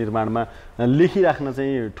चाहिँ नीति निर्माणमा लेखिराख्न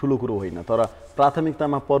चाहिँ ठुलो कुरो होइन तर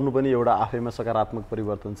प्राथमिकतामा पर्नु पनि एउटा आफैमा सकारात्मक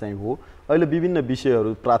परिवर्तन चाहिँ हो अहिले विभिन्न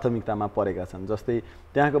विषयहरू प्राथमिकतामा परेका छन् जस्तै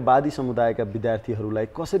त्यहाँको वादी समुदायका विद्यार्थीहरूलाई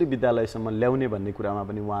कसरी विद्यालयसम्म ल्याउने भन्ने कुरामा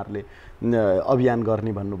पनि उहाँहरूले अभियान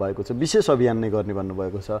गर्ने भन्नुभएको छ विशेष अभियान नै गर्ने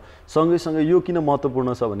भन्नुभएको छ सँगै यो किन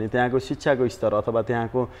महत्त्वपूर्ण छ भने त्यहाँको शिक्षाको स्तर अथवा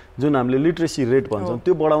त्यहाँको जुन हामीले लिट्रेसी रेट भन्छौँ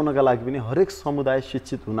त्यो बढाउनका लागि पनि हरेक समुदाय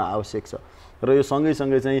शिक्षित हुन आवश्यक छ र यो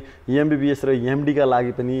सँगै चाहिँ एमबीबीएस र एमडीका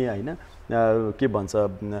लागि पनि होइन के भन्छ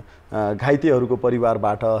घाइतेहरूको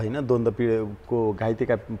परिवारबाट होइन द्वन्द्व पीडितको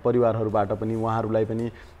घाइतेका परिवारहरूबाट पनि उहाँहरूलाई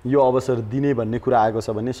पनि यो अवसर दिने भन्ने कुरा आएको छ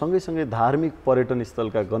भने सँगै धार्मिक पर्यटन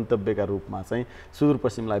स्थलका गन्तव्यका रूपमा चाहिँ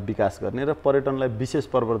सुदूरपश्चिमलाई विकास गर्ने र पर्यटनलाई विशेष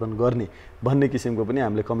प्रवर्धन गर्ने भन्ने किसिमको पनि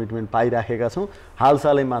हामीले कमिटमेन्ट पाइराखेका छौँ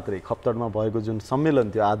हालसालै मात्रै खप्तडमा भएको जुन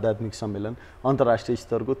सम्मेलन थियो आध्यात्मिक सम्मेलन अन्तर्राष्ट्रिय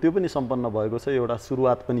स्तरको त्यो पनि सम्पन्न भएको छ एउटा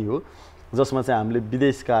सुरुवात पनि हो जसमा चाहिँ हामीले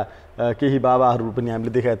विदेशका केही बाबाहरू पनि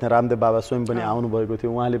हामीले देखाएका थियौँ रामदेव बाबा स्वयं पनि आउनुभएको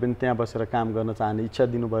थियो उहाँले पनि त्यहाँ बसेर काम गर्न चाहने इच्छा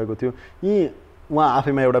दिनुभएको थियो यी उहाँ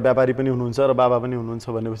आफैमा एउटा व्यापारी पनि हुनुहुन्छ र बाबा पनि हुनुहुन्छ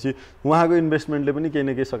भनेपछि उहाँको इन्भेस्टमेन्टले पनि केही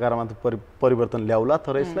न केही सकारात्मक परिवर्तन ल्याउला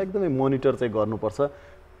तर यसलाई एकदमै मोनिटर चाहिँ गर्नुपर्छ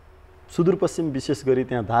सुदूरपश्चिम विशेष गरी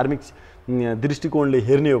त्यहाँ धार्मिक दृष्टिकोणले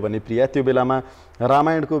हेर्ने हो भने प्रिया त्यो बेलामा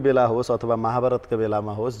रामायणको बेला होस् अथवा महाभारतको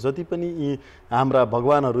बेलामा होस् जति पनि यी हाम्रा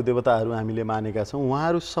भगवानहरू देवताहरू हामीले मानेका छौँ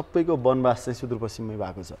उहाँहरू सबैको वनवास चाहिँ सुदूरपश्चिममै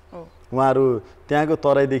भएको छ उहाँहरू त्यहाँको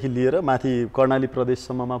तराईदेखि लिएर माथि कर्णाली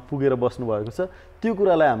प्रदेशसम्ममा पुगेर बस्नुभएको छ त्यो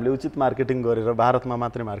कुरालाई हामीले उचित मार्केटिङ गरेर भारतमा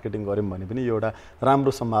मात्रै मार्केटिङ गऱ्यौँ भने पनि यो एउटा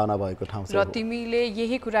राम्रो सम्भावना भएको ठाउँ छ र तिमीले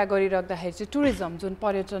यही कुरा गरिराख्दाखेरि चाहिँ टुरिज्म जुन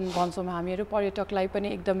पर्यटन भन्छौँ हामीहरू पर्यटकलाई पनि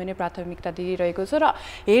एकदमै नै प्राथमिकता दिइरहेको छ र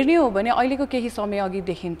हेर्ने हो भने अहिलेको केही समय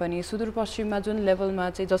अघिदेखि पनि सुदूरपश्चिममा जुन लेभलमा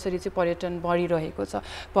चाहिँ जसरी चाहिँ पर्यटन बढिरहेको छ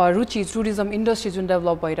रुचि टुरिज्म इन्डस्ट्री जुन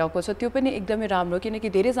डेभलप भइरहेको छ त्यो पनि एकदमै राम्रो किनकि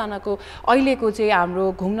धेरैजनाको अहिलेको चाहिँ हाम्रो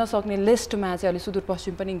घुम्न सक्ने लिस्टमा चाहिँ अहिले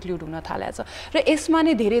सुदूरपश्चिम पनि इन्क्लुड हुन थालेको छ र यसमा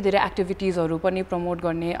नै धेरै एक्टिभिटिजहरू पनि प्रमोट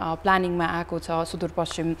गर्ने प्लानिङमा आएको छ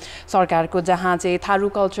सुदूरपश्चिम सरकारको जहाँ चाहिँ थारू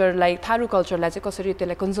कल्चरलाई चाहिँ कसरी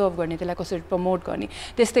त्यसलाई कन्जर्भ गर्ने त्यसलाई कसरी प्रमोट गर्ने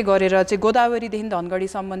त्यस्तै गरेर चाहिँ गोदावरीदेखि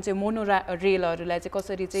धनगढीसम्म चाहिँ मोनो रेलहरूलाई चाहिँ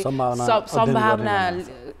कसरी चाहिँ सम्भावना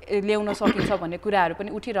ल्याउन सकिन्छ भन्ने कुराहरू पनि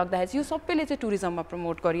उठिराख्दाखेरि चाहिँ यो सबैले चाहिँ टुरिज्ममा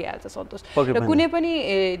प्रमोट गरिहाल्छ सन्तोष र कुनै पनि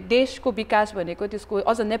देशको विकास भनेको त्यसको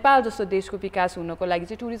अझ नेपाल जस्तो देशको विकास हुनको लागि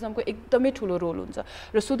चाहिँ टुरिज्मको एकदमै ठुलो रोल हुन्छ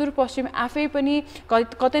र सुदूरपश्चिम आफै पनि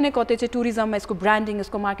कतै न कतै चाहिँ टुरिज्ममा यसको ब्रान्डिङ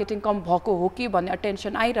यसको मार्केटिङ कम भएको हो कि भन्ने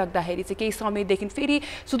अटेन्सन आइराख्दाखेरि चाहिँ केही समयदेखि फेरि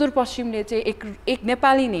सुदूरपश्चिमले चाहिँ एक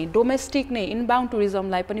नेपाली नै डोमेस्टिक नै इनबाउन्ड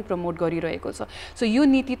टुरिज्मलाई पनि प्रमोट गरिरहेको छ सो यो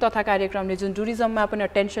नीति तथा कार्यक्रमले जुन टुरिज्ममा पनि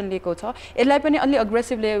अटेन्सन लिएको छ यसलाई पनि अलि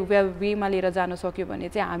अग्रेसिभ वेमा लिएर जान सक्यो भने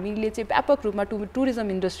चाहिँ हामीले चाहिँ व्यापक रूपमा टुरिज्म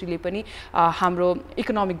इन्डस्ट्रीले पनि हाम्रो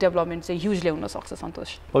इकोनोमिक डेभलपमेन्ट चाहिँ ह्युज ल्याउन सक्छ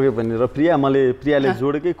सन्तोष पक्कै पनि र प्रियाले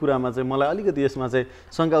जोडेकै कुरामा चाहिँ मलाई अलिकति यसमा चाहिँ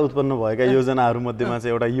शङ्का उत्पन्न भएका योजनाहरूमध्येमा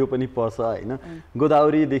चाहिँ एउटा यो पनि पर्छ होइन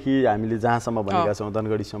गोदावरीदेखि हामीले जहाँसम्म भनेका छौँ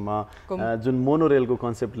धनगढीसम्म जुन मोनोरेलको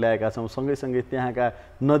कन्सेप्ट ल्याएका छौँ सँगै त्यहाँका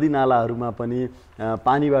नदीनालाहरूमा पनि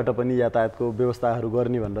पानीबाट पनि यातायातको व्यवस्थाहरू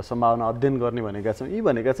गर्ने भनेर सम्भावना अध्ययन गर्ने भनेका छौँ यी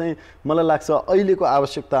भनेका चाहिँ मलाई लाग्छ अहिलेको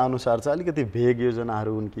आवश्यकता अनुसार चाहिँ अलिकति भेग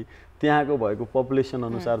योजनाहरू हुन् कि त्यहाँको भएको पपुलेसन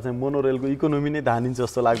अनुसार चाहिँ मोनोरेलको इकोनोमी नै धानिन्छ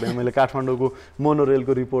जस्तो लाग्दैन मैले काठमाडौँको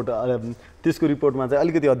मोनोरेलको रिपोर्ट त्यसको रिपोर्टमा चाहिँ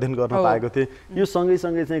अलिकति अध्ययन गर्न पाएको थिएँ यो सँगै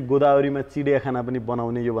चाहिँ गोदावरीमा चिडियाखाना पनि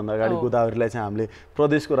बनाउने योभन्दा अगाडि गोदावरीलाई चाहिँ हामीले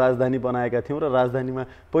प्रदेशको राजधानी बनाएका थियौँ र राजधानीमा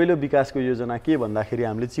पहिलो विकासको योजना के भन्दाखेरि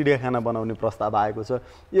हामीले चिडियाखाना बनाउने प्रस्ताव आएको छ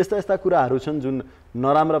यस्ता कुराहरू छन् जुन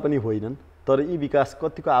नराम्रा पनि होइनन् तर यी विकास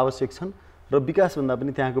कतिको आवश्यक छन् र विकासभन्दा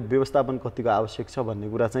पनि त्यहाँको व्यवस्थापन कतिको आवश्यक छ भन्ने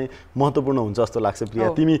कुरा चाहिँ महत्त्वपूर्ण हुन्छ जस्तो लाग्छ प्रिया।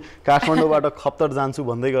 तिमी काठमाडौँबाट खप्तर जान्छु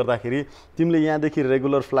भन्दै गर्दाखेरि तिमीले यहाँदेखि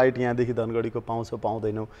रेगुलर फ्लाइट यहाँदेखि धनगढीको पाउँछौ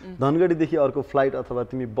पाउँदैनौ, धनगढीदेखि अर्को फ्लाइट अथवा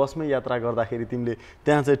तिमी बसमै यात्रा गर्दाखेरि तिमीले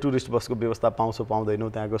त्यहाँ चाहिँ टुरिस्ट बसको व्यवस्था पाउँछौ पाउँदैनौ,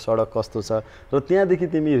 त्यहाँको सडक कस्तो छ, र त्यहाँदेखि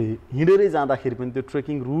तिमी हिँडेरै जाँदाखेरि पनि त्यो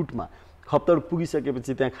ट्रेकिङ रुटमा खप्तर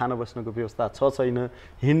पुगिसकेपछि त्यहाँ खाना बस्नको व्यवस्था छ छैन,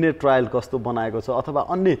 हिँड्ने ट्रायल कस्तो बनाएको छ, अथवा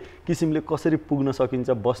अन्य किसिमले कसरी पुग्न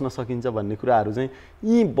सकिन्छ बस्न सकिन्छ भन्ने कुराहरू चाहिँ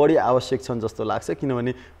यी बढी आवश्यक छन् जस्तो लाग्छ।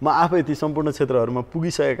 किनभने म आफै ती सम्पूर्ण क्षेत्रहरूमा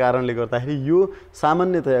पुगिसकेको कारणले गर्दाखेरि यो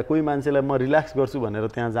सामान्यतया कोही मान्छेलाई म रिल्याक्स गर्छु भनेर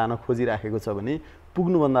त्यहाँ जान खोजिराखेको छ भने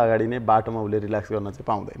पुग्नुभन्दा अगाडि नै बाटोमा उसले रिल्याक्स गर्न चाहिँ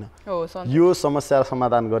पाउँदैन। यो समस्या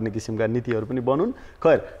समाधान गर्ने किसिमका नीतिहरू पनि बनुन्।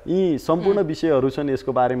 खैर यी सम्पूर्ण विषयहरू छन्,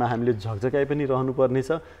 यसको बारेमा हामीले झकझकाइ पनि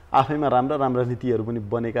रहनुपर्नेछ। आफैमा राम्रा राम्रा नीतिहरू पनि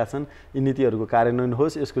बनेका छन्, यी नीतिहरूको कार्यान्वयन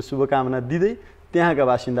होस् यसको शुभकामना दिँदै त्यहाँका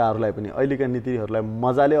बासिन्दाहरूलाई पनि अहिलेका नीतिहरूलाई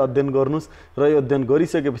मजाले अध्ययन गर्नुहोस् र यो अध्ययन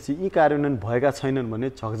गरिसकेपछि यी कार्यान्वयन भएका छैनन्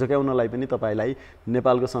भने झकझक्याउनलाई पनि तपाईँलाई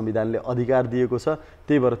नेपालको संविधानले अधिकार दिएको छ।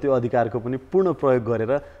 त्यही भएर त्यो अधिकारको पनि पूर्ण प्रयोग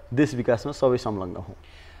गरेर देश विकासमा सबै संलग्न हौँ।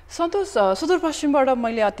 सन्तोष, सुदूरपश्चिमबाट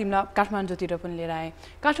मैले तिमीलाई काठमाडौँतिर पनि लिएर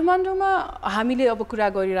आएँ। काठमाडौँमा हामीले अब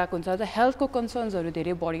कुरा गरिरहेको हुन्छ त हेल्थको कन्सर्न्सहरू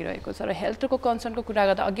धेरै बढिरहेको छ र हेल्थको कन्सर्नको कुरा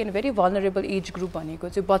गर्दा again very vulnerable age group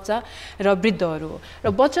भनेको चाहिँ बच्चा र वृद्धहरू हो।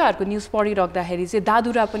 र बच्चाहरूको न्युज पढिराख्दाखेरि चाहिँ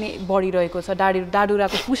दादुरा पनि बढिरहेको छ,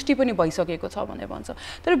 दादुराको पुष्टि पनि भइसकेको छ भनेर भन्छ।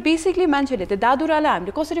 तर बेसिकली मान्छेले त्यो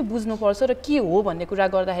दादुरालाई हामीले कसरी बुझ्नुपर्छ र के हो भन्ने कुरा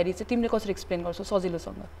गर्दाखेरि चाहिँ तिमीले कसरी एक्सप्लेन गर्छौ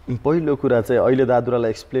सजिलोसँग? पहिलो कुरा चाहिँ अहिले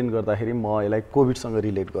दादुरालाई एक्सप्लेन गर्दाखेरि म यसलाई कोभिडसँग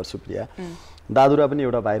रिलेट गर्छु प्रिया। दादुरा पनि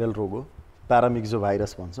एउटा भाइरल रोग हो, प्यारामिक्सो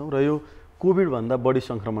भाइरस भन्छौँ, र यो कोभिडभन्दा बढी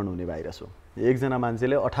सङ्क्रमण हुने भाइरस हो। एकजना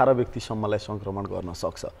मान्छेले 18 व्यक्तिसम्मलाई सङ्क्रमण गर्न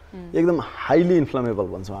सक्छ। एकदम हाइली इन्फ्लेमेबल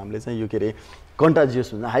भन्छौँ हामीले चाहिँ, यो के अरे कन्टाजियस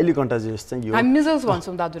हुन्छ, हाइली कन्टाजियस चाहिँ यो मिजल्स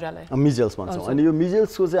भन्छौँ दादुरालाई, मिजल्स भन्छौँ। अनि यो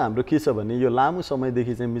मिजल्सको चाहिँ हाम्रो के छ भने यो लामो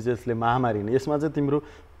समयदेखि चाहिँ मिजल्सले महामारी नै, यसमा चाहिँ तिम्रो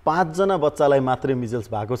 5 जना बच्चालाई मात्रै मिजल्स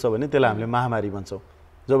भएको छ भने त्यसलाई हामीले महामारी भन्छौँ।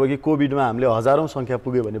 जबकि कोभिडमा हामीले हजारौं संख्या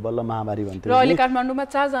पुग्यो भने बल्ल महामारी भन्थ्यौँ। र अहिले काठमाडौँमा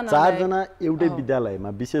 4 जना एउटै विद्यालयमा,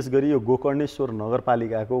 विशेष गरी यो गोकर्णेश्वर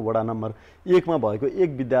नगरपालिकाको वडा नम्बर 1 मा भएको एक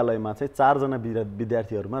विद्यालयमा चाहिँ 4 जना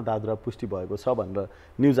विद्यार्थीहरूमा दादुरा पुष्टि भएको छ भनेर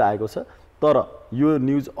न्युज आएको छ। तर यो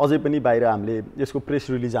न्युज अझै पनि बाहिर हामीले यसको प्रेस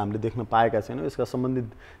रिलिज हामीले देख्न पाएका छैनौँ। यसका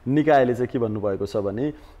सम्बन्धित निकायले चाहिँ के भन्नुभएको छ भने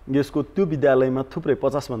यसको त्यो विद्यालयमा थुप्रै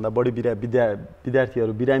 50 भन्दा बढी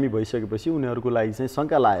विद्यार्थीहरू बिरामी भइसकेपछि उनीहरूको लागि चाहिँ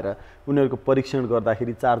शङ्का लाएर उनीहरूको परीक्षण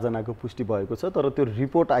गर्दाखेरि 4 जनाको पुष्टि भएको छ। तर त्यो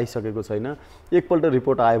रिपोर्ट आइसकेको छैन। एकपल्ट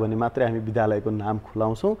रिपोर्ट आयो भने मात्रै हामी विद्यालयको नाम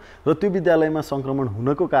खुलाउँछौँ। र त्यो विद्यालयमा सङ्क्रमण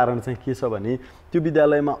हुनको कारण चाहिँ के छ भने त्यो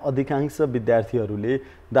विद्यालयमा अधिकांश विद्यार्थीहरूले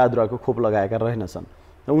दादुराको खोप लगाएका रहेनछन्।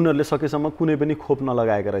 उनीहरूले सकेसम्म कुनै पनि खोप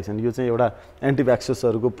नलगाएका रहेछन्। यो चाहिँ एउटा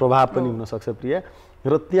एन्टिभ्याक्सर्सहरूको प्रभाव पनि हुनसक्छ प्रिया।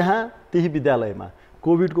 र त्यही विद्यालयमा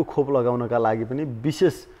कोभिडको खोप लगाउनका लागि पनि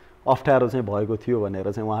विशेष अप्ठ्यारो चाहिँ भएको थियो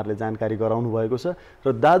भनेर चाहिँ उहाँहरूले जानकारी गराउनु भएको छ।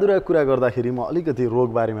 र दादुरा कुरा गर्दाखेरि म अलिकति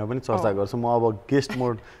रोग बारेमा पनि चर्चा गर्छु। म अब गेस्ट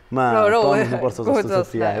मोडमा हुनुपर्छ जस्तो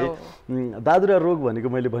छ है। दादुरा रोग भनेको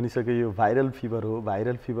मैले भनिसकेँ यो भाइरल फिभर हो।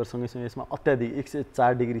 भाइरल फिभर सँगैसँगै यसमा अत्याधिक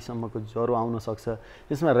 104 डिग्रीसम्मको ज्वरो आउन सक्छ।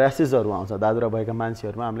 यसमा र्यासेसहरू आउँछ। दादुरा भएका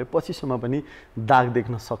मान्छेहरूमा हामीले पछिसम्म पनि दाग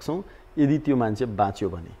देख्न सक्छौँ यदि त्यो मान्छे बाँच्यो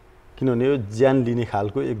भने। किनभने यो ज्यान लिने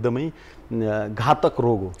खालको एकदमै घातक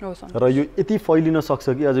रोग हो र यो यति फैलिन सक्छ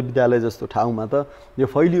कि अझ विद्यालय जस्तो ठाउँमा त यो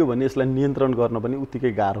फैलियो भने यसलाई नियन्त्रण गर्न पनि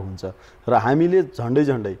उत्तिकै गाह्रो हुन्छ। र हामीले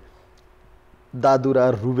झन्डै दादुरा,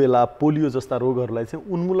 रुबेला, पोलियो जस्ता रोगहरूलाई चाहिँ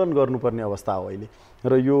उन्मूलन गर्नुपर्ने अवस्था हो अहिले।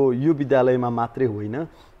 र यो विद्यालयमा मात्रै होइन,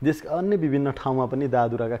 देशका अन्य विभिन्न ठाउँमा पनि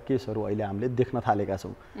दादुराका केसहरू अहिले हामीले देख्न थालेका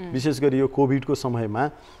छौँ। विशेष गरी यो कोभिडको समयमा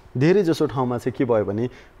धेरै जसो ठाउँमा चाहिँ के भयो भने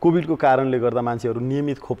कोभिडको कारणले गर्दा मान्छेहरू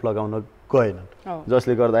नियमित खोप लगाउन गएनन्,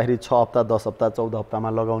 जसले गर्दाखेरि 6 हप्ता 10 हप्ता 14 हप्तामा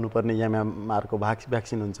लगाउनु पर्ने एमएमआरको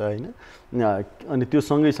भ्याक्सिन हुन्छ होइन। अनि त्यो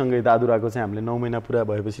सँगैसँगै दादुराको चाहिँ हामीले 9 महिना पुरा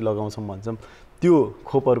भएपछि लगाउँछौँ भन्छौँ। त्यो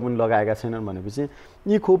खोपहरू पनि लगाएका छैनन् भनेपछि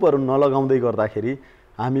यी खोपहरू नलगाउँदै गर्दाखेरि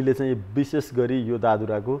हामीले चाहिँ विशेष गरी यो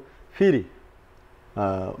दादुराको फेरि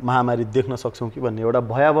महामारी देख्न सक्छौँ कि भन्ने एउटा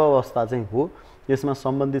भयावह अवस्था चाहिँ हो। यसमा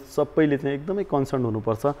सम्बन्धित सबैले चाहिँ एकदमै कन्सर्न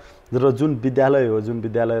हुनुपर्छ। र जुन विद्यालय हो, जुन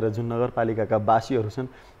विद्यालय र जुन नगरपालिकाका वासीहरू छन्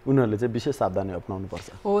उनीहरूले चाहिँ विशेष सावधानी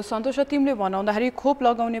अपनाउनुपर्छ। हो सन्तोष, तिमीले भनाउँदाखेरि खोप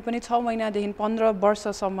लगाउने पनि 6 महिनादेखि 15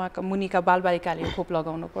 वर्षसम्मका मुनिका बालबालिकाले खोप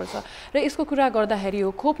लगाउनुपर्छ। र यसको कुरा गर्दाखेरि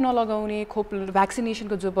हो खोप नलगाउने, खोप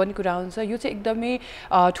भ्याक्सिनेसनको जो पनि कुरा हुन्छ यो चाहिँ एकदमै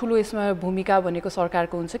ठुलो यसमा भूमिका भनेको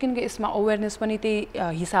सरकारको हुन्छ। किनकि यसमा अवेरनेस पनि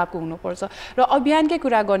त्यही हिसाबको हुनुपर्छ। र अभियानकै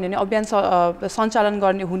कुरा गर्ने, अभियान सञ्चालन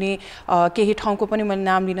गर्ने हुने केही ठाउँको पनि मैले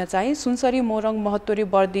नाम लिन चाहेँ। सुनसरी, मोरङ, महत्तरी,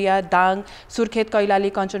 बर्दिया, दाङ, सुर्खेत, कैलाली,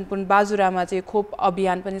 कञ्चनपुर, बाजुरामा चाहिँ खोप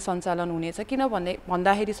अभियान पनि सञ्चालन हुनेछ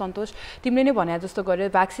भन्दाखेरि सन्तोष तिमीले नै भने जस्तो गरेर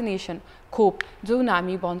भ्याक्सिनेसन खोप जुन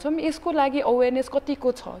हामी भन्छौँ यसको लागि अवेरनेस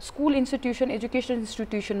कतिको छ स्कुल इन्स्टिट्युसन एजुकेसन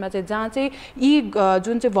इन्स्टिट्युसनमा चाहिँ जहाँ चाहिँ यी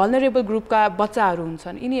जुन चाहिँ भल्नरेबल ग्रुपका बच्चाहरू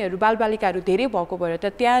हुन्छन् यिनीहरू बालबालिकाहरू धेरै भएको भएर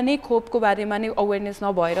त्यहाँ नै खोपको बारेमा नै अवेरनेस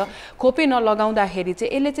नभएर खोपै नलगाउँदाखेरि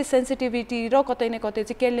चाहिँ यसले चाहिँ सेन्सिटिभिटी र कतै न कतै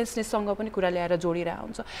चाहिँ केयरलेसनेससँग पनि कुरा ल्याएर जोडिरहेको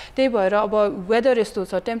हुन्छ त्यही भएर अब वेदर यस्तो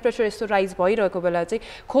छ टेम्परेचर यस्तो राइज भइरहेको बेला चाहिँ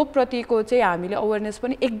खोपप्रतिको चाहिँ हामीले अवेरनेस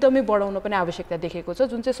पनि एकदमै बढाउन पनि आवश्यकता देखेको छ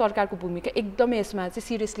जुन चाहिँ सरकारको भूमिका एकदमै यसमा चाहिँ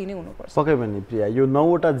सिरियसली नै हुनुपर्छ पक्कै पनि प्रिया यो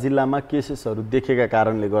 9वटा जिल्लामा केसेसहरू देखेका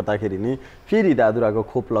कारणले गर्दाखेरि नै फेरि दादुराको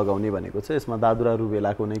खोप लगाउने भनेको छ यसमा दादुरा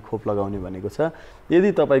रुबेलाको नै खोप लगाउने भनेको छ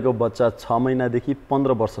यदि तपाईँको बच्चा 6 महिनादेखि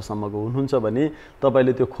 15 वर्षसम्मको हुनुहुन्छ भने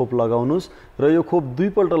तपाईँले त्यो खोप लगाउनुहोस् र यो खोप 2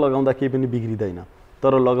 पल्ट लगाउँदा केही पनि बिग्रिँदैन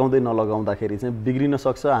तर लगाउँदै नलगाउँदाखेरि चाहिँ बिग्रिन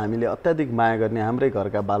सक्छ हामीले अत्याधिक माया गर्ने हाम्रै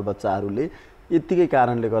घरका बालबच्चाहरूले यतिकै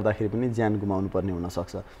कारणले गर्दाखेरि पनि ज्यान गुमाउनु पर्ने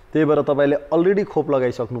हुनसक्छ त्यही भएर तपाईँले अलरेडी खोप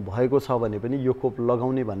लगाइसक्नु भएको छ भने पनि यो खोप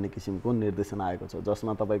लगाउने भन्ने किसिमको निर्देशन आएको छ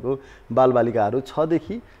जसमा तपाईँको बालबालिकाहरू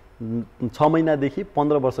 6 महिनादेखि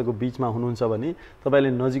 15 वर्षको बिचमा हुनुहुन्छ भने तपाईँले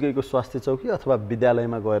नजिकैको स्वास्थ्य चौकी अथवा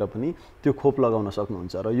विद्यालयमा गएर पनि त्यो खोप लगाउन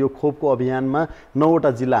सक्नुहुन्छ र यो खोपको अभियानमा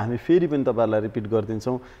 9वटा जिल्ला हामी फेरि पनि तपाईँहरूलाई रिपिट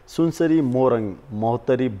गरिदिन्छौँ सुनसरी मोरङ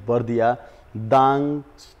महोत्तरी बर्दिया दाङ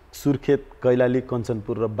सुर्खेत कैलाली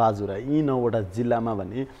कञ्चनपुर र बाजुरा यी 9वटा जिल्लामा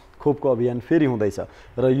भने खोपको अभियान फेरि हुँदैछ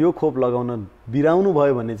र यो खोप लगाउन बिराउनु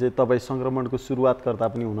भयो भने चाहिँ तपाईँ सङ्क्रमणको सुरुवातकर्ता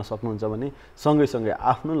पनि हुन सक्नुहुन्छ भने सँगैसँगै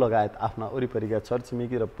आफ्नो लगायत आफ्ना वरिपरिका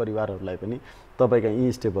छरछिमेकी र परिवारहरूलाई पनि तपाईँका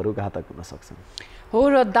यी स्टेपहरू घातक हुन सक्छन् हो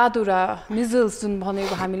र दादुरा मिजल्स जुन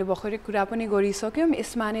भनेको हामीले भर्खरै कुरा पनि गरिसक्यौँ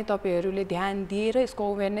यसमा नै तपाईँहरूले ध्यान दिएर यसको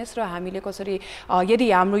अवेरनेस र हामीले कसरी यदि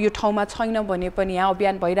हाम्रो यो ठाउँमा छैन भने पनि यहाँ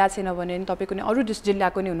अभियान भइरहेको छैन भने तपाईँको नि अरू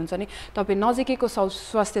जिल्लाको नि हुनुहुन्छ नि तपाईँ नजिकैको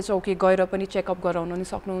स्वास्थ्य चौकी गएर पनि चेकअप गराउन नि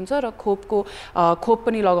सक्नुहुन्छ र खोप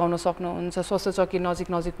पनि लगाउन सक्नुहुन्छ स्वास्थ्य चौकी नजिक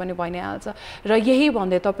पनि भइ नै हाल्छ र यही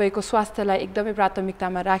भन्दै तपाईँको स्वास्थ्यलाई एकदमै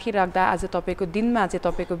प्राथमिकतामा राखिराख्दा आज तपाईँको दिनमा चाहिँ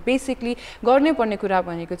तपाईँको बेसिकली गर्नै पर्ने कुरा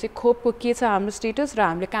भनेको चाहिँ खोपको के छ हाम्रो स्टेटस र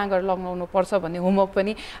हामीले कहाँ गएर लगाउनु पर्छ भन्ने होमवर्क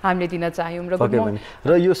पनि हामीले दिन चाह्यौँ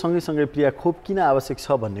र यो सँगै प्रिया खोप किन आवश्यक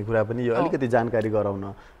छ भन्ने कुरा पनि यो अलिकति जानकारी गराउन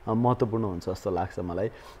महत्त्वपूर्ण हुन्छ जस्तो लाग्छ मलाई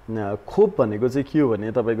खोप भनेको चाहिँ के हो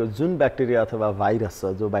भने तपाईँको जुन ब्याक्टेरिया अथवा भाइरस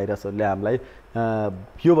छ जो भाइरसहरूले हामीलाई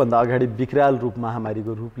योभन्दा अगाडि विकराल रूप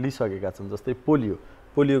महामारीको रूप लिइसकेका छन् जस्तै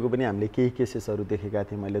पोलियोको पनि हामीले केही केसेसहरू देखेका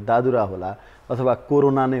थियौँ मैले दादुरा होला अथवा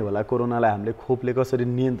कोरोना नै होला कोरोनालाई हामीले खोपले कसरी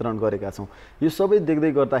नियन्त्रण गरेका छौँ यो सबै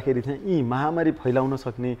देख्दै गर्दाखेरि चाहिँ यी महामारी फैलाउन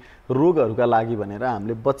सक्ने रोगहरूका लागि भनेर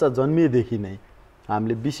हामीले बच्चा जन्मिएदेखि नै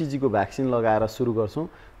हामीले बीसीजीको भ्याक्सिन लगाएर सुरु गर्छौँ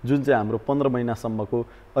जुन चाहिँ हाम्रो 15 महिनासम्मको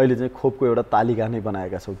अहिले चाहिँ खोपको एउटा तालिका नै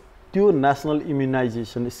बनाएका छौँ त्यो नेसनल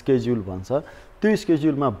इम्युनाइजेसन स्केड्युल भन्छ त्यो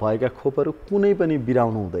स्केड्युलमा भएका खोपहरू कुनै पनि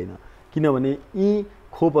बिराउनु हुँदैन किनभने यी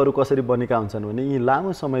खोपहरू कसरी बनेका हुन्छन् भने यी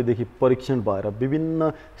लामो समयदेखि परीक्षण भएर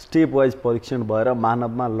विभिन्न स्टेप वाइज परीक्षण भएर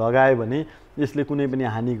मानवमा लगायो भने यसले कुनै पनि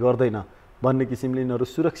हानि गर्दैन भन्ने किसिमले यिनीहरू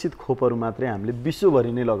सुरक्षित खोपहरू मात्रै हामीले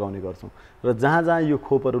विश्वभरि नै लगाउने गर्छौँ र जहाँ यो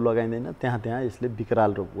खोपहरू लगाइँदैन त्यहाँ यसले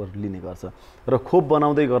विकराल रोगहरू लिने गर्छ र खोप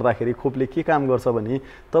बनाउँदै गर्दाखेरि खोपले के काम गर्छ भने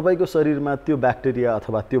तपाईँको शरीरमा त्यो ब्याक्टेरिया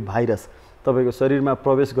अथवा त्यो भाइरस तपाईँको शरीरमा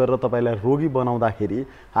प्रवेश गरेर तपाईँलाई रोगी बनाउँदाखेरि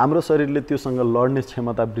हाम्रो शरीरले त्योसँग लड्ने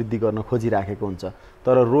क्षमता वृद्धि गर्न खोजिराखेको हुन्छ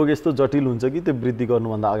तर रोग यस्तो जटिल हुन्छ कि त्यो वृद्धि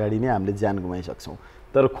गर्नुभन्दा अगाडि नै हामीले ज्यान गुमाइसक्छौँ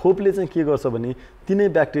तर खोपले चाहिँ के गर्छ भने तिनै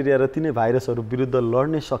ब्याक्टेरिया र तिनै भाइरसहरू विरुद्ध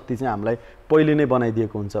लड्ने शक्ति चाहिँ हामीलाई पहिले नै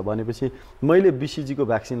बनाइदिएको हुन्छ भनेपछि मैले बीसीजीको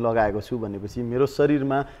भ्याक्सिन लगाएको छु भनेपछि मेरो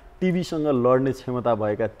शरीरमा टिबीसँग लड्ने क्षमता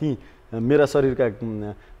भएका ती मेरा शरीरका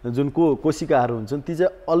जुन कोशिकाहरू हुन्छन् ती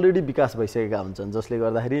चाहिँ अलरेडी विकास भइसकेका हुन्छन् जसले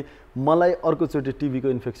गर्दाखेरि मलाई अर्कोचोटि टिबीको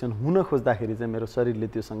इन्फेक्सन हुन खोज्दाखेरि चाहिँ मेरो शरीरले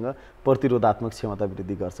त्योसँग प्रतिरोधात्मक क्षमता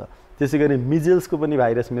वृद्धि गर्छ त्यसै गरी मिजल्सको पनि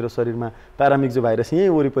भाइरस मेरो शरीरमा प्यारामिक्जो भाइरस यहीँ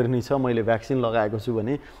वरिपरि नै छ मैले भ्याक्सिन लगाएको छु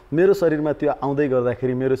भने मेरो शरीरमा त्यो आउँदै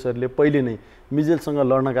गर्दाखेरि मेरो शरीरले पहिले नै मिजल्ससँग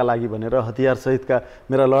लड्नका लागि भनेर हतियारसहितका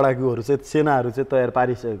मेरा लडाकुहरू चाहिँ सेनाहरू चाहिँ तयार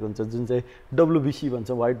पारिसकेको हुन्छ जुन चाहिँ WBC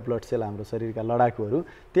भन्छ व्हाइट ब्लड सेल हाम्रो शरीरका लडाकुहरू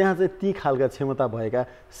त्यहाँ चाहिँ ती खालका क्षमता भएका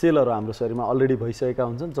सेलहरू हाम्रो शरीरमा अलरेडी भइसकेका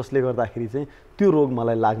हुन्छन् जसले गर्दाखेरि चाहिँ त्यो रोग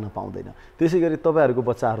मलाई लाग्न पाउँदैन त्यसै गरी तपाईँहरूको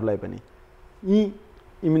बच्चाहरूलाई पनि यी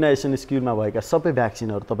इम्युनाइजेसन स्किममा भएका सबै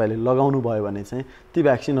भ्याक्सिनहरू तपाईँले लगाउनु भयो भने चाहिँ ती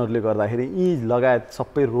भ्याक्सिनहरूले गर्दाखेरि यी लगायत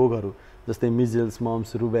सबै रोगहरू जस्तै मिजल्स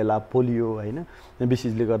मम्स रुबेला पोलियो हैन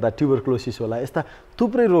विशेषले गर्दा ट्युबरक्लोसिस होला यस्ता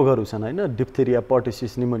थुप्रै रोगहरू छन् हैन डिप्थेरिया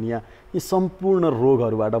पर्टिसिस निमोनिया यी सम्पूर्ण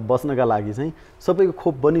रोगहरूबाट बच्नका लागि चाहिँ सबैको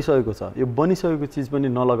खोप बनिसकेको छ यो बनिसकेको चिज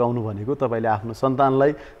पनि नलगाउनु भनेको तपाईले आफ्नो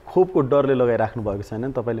सन्तानलाई खोपको डरले लगाइराख्नु भएको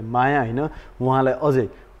छैन तपाईले माया हैन उहाँलाई अझै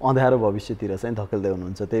अँध्यारो भविष्यतिर चाहिँ धकेल्दै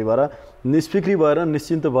हुनुहुन्छ। त्यही भएर निष्फिक्री भएर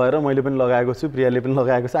निश्चिन्त भएर मैले पनि लगाएको छु, प्रियाले पनि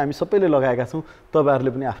लगाएको छ, हामी सबैले लगाएका छौँ।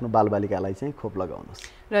 तपाईँहरूले पनि आफ्नो बालबालिकालाई चाहिँ खोप लगाउनुहोस्।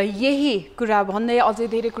 र यही कुरा भन्दै अझै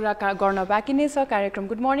धेरै कुरा गर्न बाँकी नै छ कार्यक्रम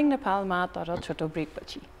गुड मर्निङ नेपालमा, तर छोटो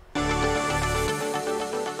ब्रेकपछि।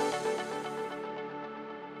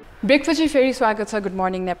 ब्रेकपछि फेरि स्वागत छ गुड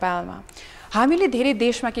मर्निङ नेपालमा। हामीले धेरै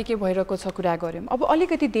देशमा के भइरहेको छ कुरा गऱ्यौँ। अब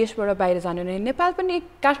अलिकति देशबाट बाहिर जानु नै नेपाल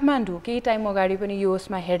पनि काठमाडौँ केही टाइम अगाडि पनि यो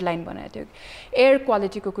उसमा हेडलाइन बनाएको थियो, एयर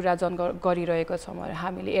क्वालिटीको कुरा गरिरहेको छौँ।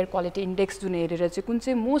 हामीले एयर क्वालिटी इन्डेक्स जुन हेरेर चाहिँ कुन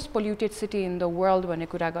चाहिँ most polluted city in the world भन्ने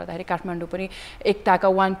कुरा गर्दाखेरि काठमाडौँ पनि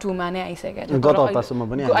एकताका 1-2मा नै आइसकेको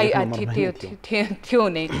थियो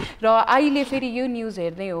नै। र अहिले फेरि यो न्युज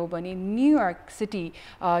हेर्दै हो भने New York city,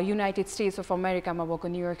 United states of अमेरिकामा भएको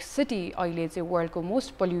न्युयोर्क सिटी अहिले चाहिँ वर्ल्डको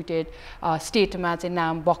मोस्ट पोल्युटेड स्टेटमा चाहिँ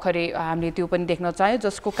नाम भर्खरै हामीले त्यो पनि देख्न चाह्यौँ,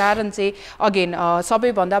 जसको कारण चाहिँ अगेन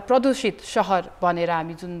सबैभन्दा प्रदूषित सहर भनेर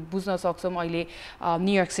हामी जुन बुझ्न सक्छौँ अहिले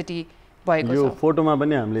न्युयोर्क सिटी भएको छ। यो फोटोमा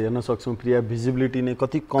पनि हामीले हेर्न सक्छौँ प्रिया, भिजिबिलिटी नै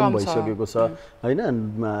कति कम भइसकेको छ होइन।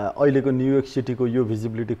 अहिलेको न्युयोर्क सिटीको यो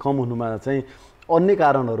भिजिबिलिटी कम हुनुमा चाहिँ अन्य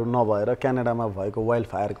कारणहरू नभएर क्यानाडामा भएको वाइल्ड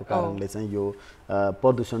फायरको कारणले चाहिँ यो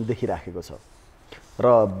प्रदूषण देखिराखेको छ। र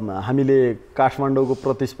हामीले काठमाडौँको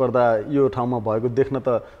प्रतिस्पर्धा यो ठाउँमा भएको देख्न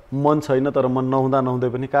त मन छैन, तर मन नहुँदै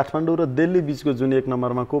पनि काठमाडौँ र दिल्ली बिचको जुन 1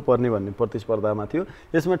 नम्बरमा को पर्ने भन्ने प्रतिस्पर्धामा थियो,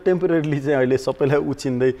 यसमा टेम्पोरेरीली चाहिँ अहिले सबैलाई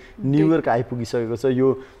उछिन्दै न्युयोर्क आइपुगिसकेको छ। यो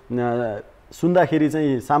सुन्दाखेरि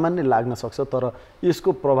चाहिँ सामान्य लाग्न सक्छ, तर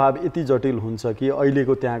यसको प्रभाव यति जटिल हुन्छ कि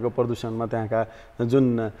अहिलेको त्यहाँको प्रदूषणमा त्यहाँका जुन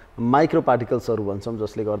माइक्रो पार्टिकल्सहरू भन्छौँ,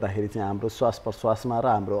 जसले गर्दाखेरि चाहिँ हाम्रो श्वास प्रश्वासमा र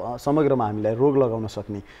हाम्रो समग्रमा हामीलाई रोग लगाउन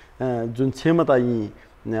सक्ने जुन क्षमता यी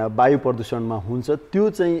वायु प्रदूषणमा हुन्छ, त्यो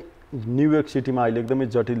चाहिँ न्युयोर्क सिटीमा अहिले एकदमै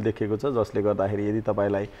जटिल देखिएको छ। जसले गर्दाखेरि यदि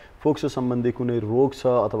तपाईँलाई फोक्सो सम्बन्धी कुनै रोग छ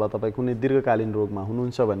अथवा तपाईँ कुनै दीर्घकालीन रोगमा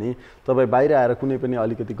हुनुहुन्छ भने तपाईँ बाहिर आएर कुनै पनि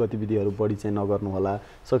अलिकति गतिविधिहरू बढी चाहिँ नगर्नुहोला,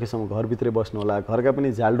 सकेसम्म घरभित्रै बस्नुहोला, घरका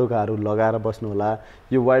पनि झालडोकाहरू लगाएर बस्नुहोला।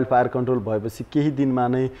 यो वाइल्ड फायर कन्ट्रोल भएपछि केही दिनमा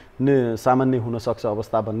नै सामान्य हुनसक्छ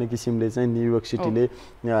अवस्था भन्ने किसिमले चाहिँ न्युयोर्क सिटीले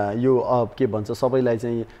यो के भन्छ सबैलाई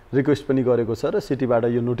चाहिँ रिक्वेस्ट पनि गरेको छ र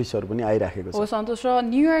सिटीबाट यो नोटिसहरू पनि आइराखेको छ। हो सन्तोष, र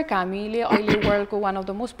न्युयोर्क हामीले अहिले वर्ल्डको one of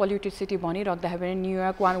the most polluted city भनिराख्दाखेरि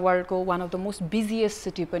New York वर्ल्डको one of the most busiest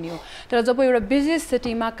city पनि हो। तर जब एउटा बिजिएस्ट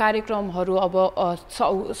सिटीमा कार्यक्रमहरू अब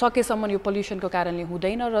सकेसम्म यो पोल्युसनको कारणले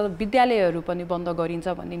हुँदैन र विद्यालयहरू पनि बन्द गरिन्छ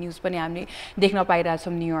भन्ने न्युज पनि हामीले देख्न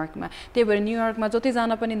पाइरहेछौँ न्युयोर्कमा। त्यही भएर न्युयोर्कमा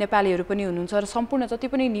जतिजना पनि नेपालीहरू पनि हुनुहुन्छ र सम्पूर्ण जति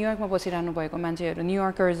पनि न्युयोर्कमा बसिरहनु भएको मान्छेहरू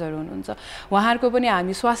न्युयोर्कर्सहरू हुनुहुन्छ, उहाँहरूको पनि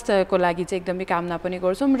हामी स्वास्थ्यको लागि चाहिँ एकदमै कामना पनि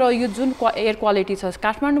गर्छौँ। र यो जुन एयर क्वालिटी छ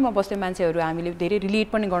काठमाडौँमा बस्ने मान्छेहरू हामीले धेरै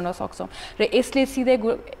रिलेट पनि गर्न सक्छौँ र यसले सिधै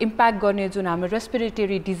इम्प्याक्ट गर्ने जुन हाम्रो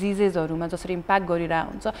रेस्पिरेटरी डिजिजेसहरूमा जसरी इम्प्याक्ट गरिरहेको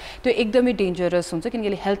हुन्छ त्यो एकदमै डेन्जरस हुन्छ, किनकि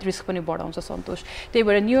यसले हेल्थ रिस्क पनि बढाउँछ सन्तोष। त्यही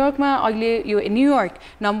भएर न्युयोर्कमा अहिले यो न्युयोर्क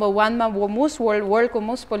नम्बर 1मा वर्ल्डको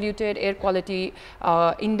मोस्ट पोल्युटेड एयर क्वालिटी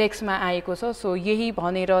इन्डेक्समा आएको छ। सो यही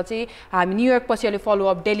भनेर चाहिँ हामी न्युयोर्क पछि अहिले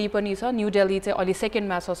फलोअप दिल्ली पनि छ, न्यू दिल्ली चाहिँ अहिले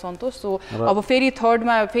 2nd छ सन्तोष। सो अब फेरि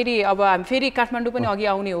 3rdमा फेरि अब हामी फेरि काठमाडौँ पनि अघि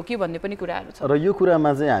आउने हो कि भन्ने पनि कुराहरू छ। र यो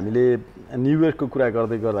कुरामा चाहिँ हामीले न्युयोर्कको कुरा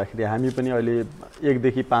गर्दाखेरि हामी पनि अहिले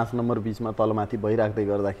 1देखि 5 नम्बर बिचमा तलमाथि भइराख्दै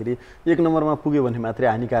गर्दाखेरि 1 नम्बरमा पुग्यो भने मात्रै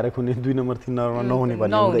हानिकारक हुने, 2 नम्बर 3 नम्बरमा नहुने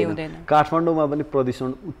भन्ने हुँदैन। काठमाडौँमा पनि प्रदूषण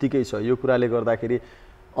उत्तिकै छ। यो कुराले गर्दाखेरि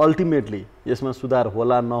अल्टिमेटली यसमा सुधार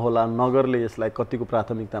होला नहोला, नगरले यसलाई कतिको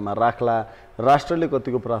प्राथमिकतामा राख्ला, राष्ट्रले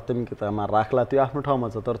कतिको प्राथमिकतामा राख्ला त्यो आफ्नो ठाउँमा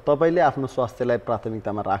छ, तर तपाईँले आफ्नो स्वास्थ्यलाई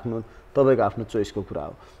प्राथमिकतामा राख्नु तपाईँको आफ्नो चोइसको कुरा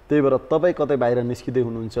हो। त्यही भएर तपाईँ कतै बाहिर निस्किँदै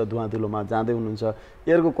हुनुहुन्छ, धुवाँधुलोमा जाँदै हुनुहुन्छ,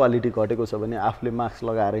 एयरको क्वालिटी घटेको छ भने आफूले मास्क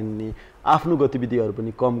लगाएर हिँड्ने, आफ्नो गतिविधिहरू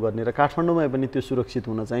पनि कम गर्ने र काठमाडौँमा पनि त्यो सुरक्षित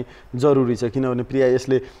हुन चाहिँ जरुरी छ। किनभने प्रिया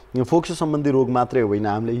यसले फोक्सो सम्बन्धी रोग मात्रै होइन,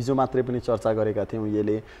 हामीले हिजो मात्रै पनि चर्चा गरेका थियौँ,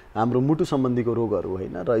 यसले हाम्रो मुटु सम्बन्धीको रोगहरू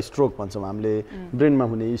होइन र स्ट्रोक भन्छौँ हामीले ब्रेनमा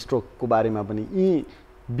हुने स्ट्रोकको बारेमा पनि यी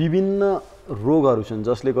विभिन्न रोगहरू छन्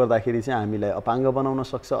जसले गर्दाखेरि चाहिँ हामीलाई अपाङ्ग बनाउन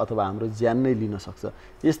सक्छ अथवा हाम्रो ज्यान नै लिन सक्छ।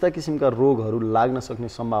 यस्ता किसिमका रोगहरू लाग्न सक्ने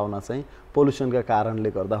सम्भावना चाहिँ पोल्युसनका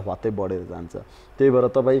कारणले गर्दा हत्तै बढेर जान्छ। त्यही भएर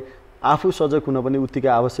तपाईँ आफू सजग हुन पनि उत्तिकै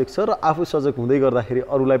आवश्यक छ र आफू सजग हुँदै गर्दाखेरि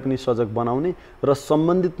अरूलाई पनि सजग बनाउने र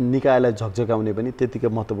सम्बन्धित निकायलाई झकझकाउने पनि त्यतिकै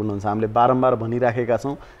महत्त्वपूर्ण हुन्छ। हामीले बारम्बार भनिराखेका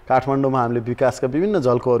छौँ, काठमाडौँमा हामीले विकासका विभिन्न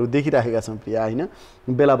झल्कोहरू देखिराखेका छौँ प्रिया होइन।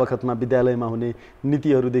 बेला बखतमा विद्यालयमा हुने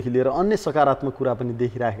नीतिहरूदेखि लिएर अन्य सकारात्मक कुरा पनि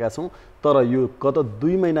देखिराखेका छौँ, तर यो गत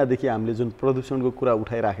 2 महिनादेखि हामीले जुन प्रदूषणको कुरा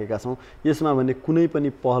उठाइराखेका छौँ यसमा भने कुनै पनि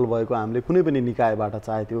पहल भएको हामीले कुनै पनि निकायबाट,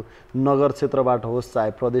 चाहे त्यो नगर क्षेत्रबाट होस्,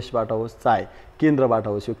 चाहे प्रदेशबाट होस्, चाहे केन्द्रबाट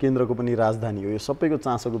होस्, यो केन्द्रको पनि राजधानी हो, यो सबैको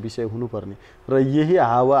चासोको विषय हुनुपर्ने र यही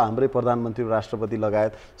हावा हाम्रै प्रधानमन्त्री, राष्ट्रपति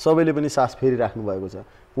लगायत सबैले पनि सास फेरिराख्नु भएको छ।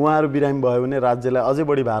 उहाँहरू बिरामी भयो भने राज्यलाई अझै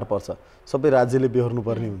बढी भार पर्छ, सबै राज्यले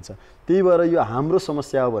बेहोर्नुपर्ने हुन्छ। त्यही भएर यो हाम्रो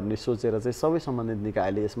समस्या हो भन्ने सोचेर चाहिँ सबै सम्बन्धित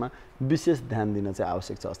निकायले यसमा विशेष ध्यान दिन चाहिँ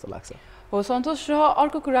आवश्यक छ जस्तो लाग्छ। हो सन्तोष, र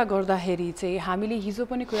अर्को कुरा गर्दाखेरि चाहिँ हामीले हिजो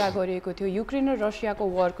पनि कुरा गरिएको थियो युक्रेन र रसियाको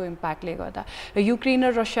वारको इम्प्याक्टले गर्दा, र युक्रेन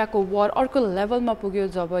र रसियाको वार अर्को लेभलमा पुग्यो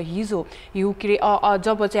जब हिजो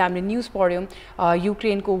जब चाहिँ हामीले न्युज पढ्यौँ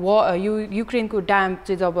युक्रेनको ड्याम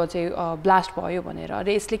चाहिँ जब चाहिँ ब्लास्ट भयो भनेर, र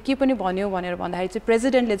यसले के पनि भन्यो भनेर भन्दाखेरि चाहिँ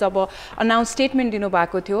प्रेसिडेन्टले जब अनाउन्स स्टेटमेन्ट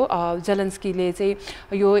दिनुभएको थियो जेलेन्स्कीले चाहिँ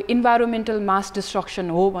यो इन्भाइरोमेन्टल मास डिस्ट्रक्सन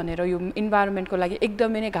हो भनेर, यो इन्भाइरोमेन्टको लागि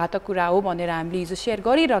एकदमै नै घातक कुरा हो भनेर हामीले हिजो सेयर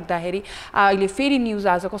गरिराख्दाखेरि अहिले फेरि न्युज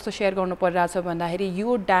आज कस्तो सेयर गर्नु परिरहेछ भन्दाखेरि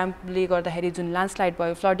यो ड्यामले गर्दाखेरि जुन ल्यान्डस्लाइड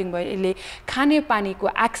भयो, फ्लडिङ भयो, यसले खानेपानीको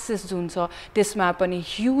एक्सेस जुन छ त्यसमा पनि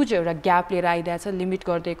ह्युज एउटा ग्याप लिएर आइरहेछ, लिमिट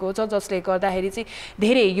गरिदिएको छ, जसले गर्दाखेरि चाहिँ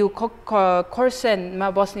धेरै यो खर्सेनमा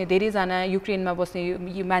बस्ने धेरैजना युक्रेनमा बस्ने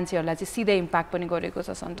मान्छेहरूलाई चाहिँ सिधै इम्प्याक्ट पनि गरेको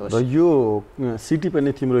छ सन्तोष। र यो सिटी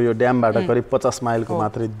पनि तिम्रो यो ड्यामबाट करिब 50 माइलको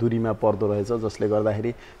मात्रै दूरीमा पर्दो रहेछ, जसले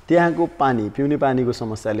गर्दाखेरि त्यहाँको पानी पिउने पानीको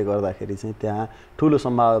समस्याले गर्दाखेरि चाहिँ त्यहाँ ठुलो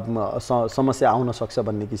समस्या आउन सक्छ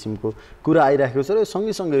भन्ने किसिमको कुरा आइरहेको छ। र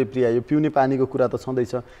सँगै प्रिया यो पिउने पानीको कुरा त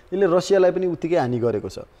छँदैछ, यसले रसियालाई पनि उत्तिकै हानि गरेको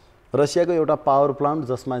छ। रसियाको एउटा पावर प्लान्ट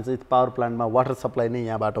जसमा चाहिँ पावर प्लान्टमा वाटर सप्लाई नै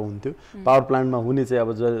यहाँबाट हुन्थ्यो, पावर प्लान्टमा हुने चाहिँ अब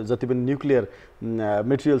जति पनि न्युक्लियर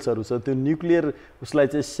मेटेरियल्सहरू छ त्यो न्युक्लियर उसलाई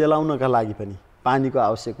चाहिँ सेलाउनका लागि पनि पानीको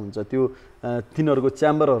आवश्यक हुन्छ, त्यो तिनीहरूको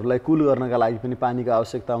च्याम्बरहरूलाई कुल गर्नका लागि पनि पानीको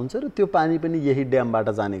आवश्यकता हुन्छ, र त्यो पानी पनि यही ड्यामबाट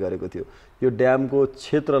जाने गरेको थियो। यो ड्यामको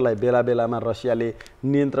क्षेत्रलाई बेला बेलामा रसियाले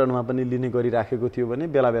नियन्त्रणमा पनि लिने गरिराखेको थियो भने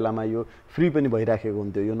बेला बेलामा यो फ्री पनि भइराखेको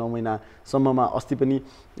हुन्थ्यो। यो 9 महिनासम्ममा अस्ति पनि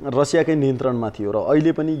रसियाकै नियन्त्रणमा थियो, र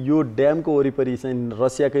अहिले पनि यो ड्यामको वरिपरि चाहिँ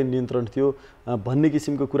रसियाकै नियन्त्रण थियो भन्ने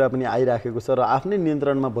किसिमको कुरा पनि आइराखेको छ। र आफ्नै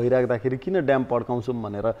नियन्त्रणमा भइराख्दाखेरि किन ड्याम पड्काउँछौँ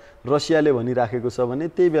भनेर रसियाले भनिराखेको छ भने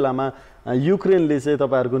त्यही बेलामा युक्रेनले चाहिँ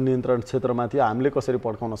तपाईँहरूको नियन्त्रण क्षेत्रमा थियो, हामीले कसरी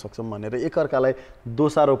पड्काउन सक्छौँ भनेर एकअर्कालाई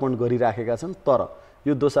दोषारोपण गरिराखेका छन्। तर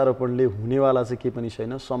यो दोषारोपणले हुनेवाला चाहिँ केही पनि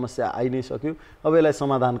छैन, समस्या आइ नै सक्यो। अब यसलाई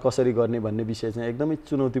समाधान कसरी गर्ने भन्ने विषय चाहिँ एकदमै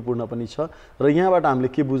चुनौतीपूर्ण पनि छ। र यहाँबाट हामीले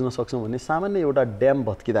के बुझ्न सक्छौँ भने सामान्य एउटा ड्याम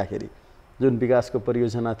भत्किँदाखेरि जुन विकासको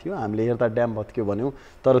परियोजना थियो हामीले हेर्दा ड्याम भत्क्यो भन्यौँ,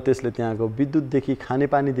 तर त्यसले त्यहाँको विद्युतदेखि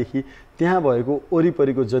खानेपानीदेखि त्यहाँ भएको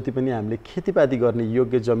वरिपरिको जति पनि हामीले खेतीपाती गर्ने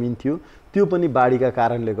योग्य जमिन थियो त्यो पनि बाढीका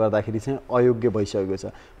कारणले गर्दाखेरि चाहिँ अयोग्य भइसकेको छ।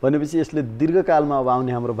 भनेपछि यसले दीर्घकालमा अब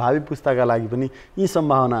आउने हाम्रो भावी पुस्ताका लागि पनि यी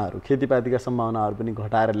सम्भावनाहरू खेतीपातीका सम्भावनाहरू पनि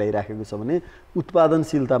घटाएर ल्याइराखेको छ भने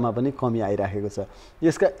उत्पादनशीलतामा पनि कमी आइराखेको छ।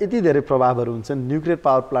 यसका यति धेरै प्रभावहरू हुन्छन्, न्युक्लियर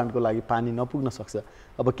पावर प्लान्टको लागि पानी नपुग्न सक्छ,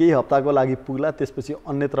 अब केही हप्ताको लागि पुग्ला त्यसपछि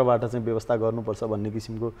अन्यत्रबाट चाहिँ व्यवस्था गर्नुपर्छ भन्ने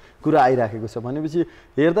किसिमको कुरा आइराखेको छ। भनेपछि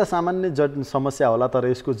हेर्दा सामान्य समस्या होला, तर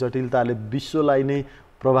यसको जटिलताले विश्वलाई नै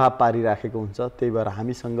प्रभाव पारिराखेको हुन्छ। त्यही भएर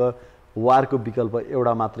हामीसँग वारको विकल्प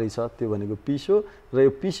एउटा मात्रै छ, त्यो भनेको पिस हो। र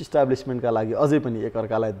यो पिस इस्टाब्लिसमेन्टका लागि अझै पनि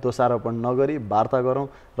एकअर्कालाई दोषारोपण नगरी वार्ता गरौँ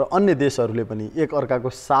र अन्य देशहरूले पनि एकअर्काको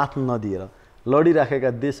साथ नदिएर लडिराखेका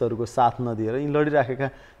देशहरूको साथ नदिएर यी लडिराखेका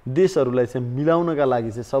देशहरूलाई चाहिँ मिलाउनका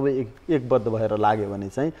लागि चाहिँ सबै एकबद्ध भएर लाग्यो भने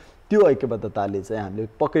चाहिँ त्यो ऐक्यबद्धताले चाहिँ हामीले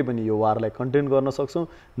पक्कै पनि यो वारलाई कन्टेन गर्न सक्छौँ।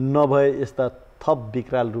 नभए यस्ता थप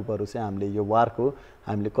विकराल रूपहरू चाहिँ हामीले यो वारको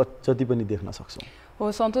हामीले जति पनि देख्न सक्छौँ। हो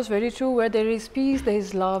सन्तोष, very true, where there is piece there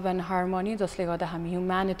is love and harmony, जसले गर्दा हामी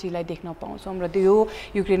ह्युम्यानिटीलाई देख्न पाउँछौँ र त्यो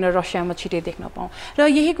युक्रेन र रसियामा छिटै देख्न पाऊँ। र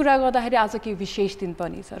यही कुरा गर्दाखेरि आज के विशेष दिन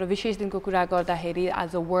पनि छ, र विशेष दिनको कुरा गर्दाखेरि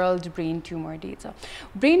आज वर्ल्ड ब्रेन ट्युमर डे छ।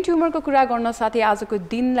 ब्रेन ट्युमरको कुरा गर्न साथै आजको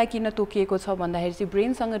दिनलाई किन तोकिएको छ भन्दाखेरि चाहिँ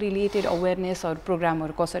ब्रेनसँग रिलेटेड अवेरनेसहरू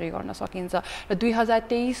प्रोग्रामहरू कसरी गर्न सकिन्छ, र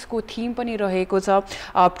 2023 को थिम पनि रहेको छ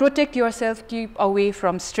protect your self keep away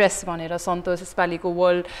from stress भनेर सन्तोष यसपालिको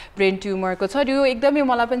वर्ल्ड ब्रेन ट्युमरको छ। यो एकदमै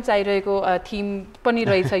मलाई पनि चाहिरहेको थिम पनि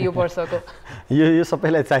रहेछ यो वर्षको। यो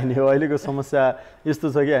सबैलाई चाहिने हो। अहिलेको समस्या यस्तो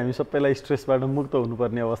छ कि हामी सबैलाई स्ट्रेसबाट मुक्त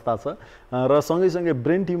हुनुपर्ने अवस्था छ, र सँगैसँगै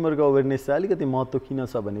ब्रेन ट्युमरको अवेरनेस चाहिँ अलिकति महत्त्व किन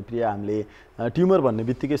छ भने प्रिया हामीले ट्युमर भन्ने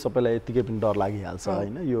बित्तिकै सबैलाई यत्तिकै पनि डर लागिहाल्छ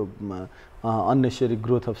होइन। यो अननेसेसरी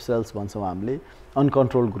ग्रोथ अफ सेल्स भन्छौँ हामीले,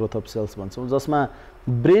 अनकन्ट्रोल ग्रोथ अफ सेल्स भन्छौँ, जसमा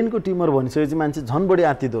ब्रेनको ट्युमर भनिसकेपछि मान्छे झन् बढी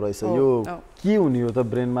आत्तिदो रहेछ। यो के हुने हो त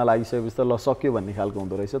ब्रेनमा लागिसकेपछि त ल सक्यो भन्ने खालको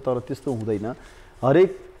हुँदो रहेछ, तर त्यस्तो हुँदैन।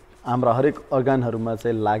 हरेक अर्गानहरूमा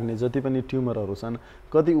चाहिँ लाग्ने जति पनि ट्युमरहरू छन्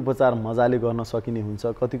कति उपचार मजाले गर्न सकिने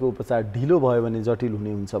हुन्छ, कतिको उपचार ढिलो भयो भने जटिल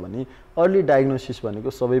हुने हुन्छ भने अर्ली डायग्नोसिस भनेको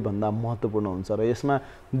सबैभन्दा महत्त्वपूर्ण हुन्छ। र यसमा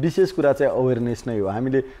विशेष कुरा चाहिँ अवेरनेस नै हो।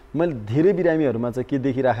 मैले धेरै बिरामीहरूमा चाहिँ के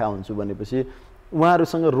देखिरहेका हुन्छु भनेपछि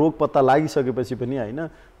उहाँहरूसँग रोग पत्ता लागिसकेपछि पनि होइन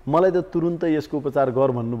मलाई त तुरुन्तै यसको उपचार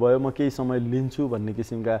गर भन्नुभयो, म केही समय लिन्छु भन्ने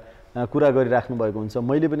किसिमका कुरा गरिराख्नु भएको हुन्छ।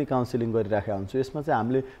 मैले पनि काउन्सिलिङ गरिराखेका हुन्छु। यसमा चाहिँ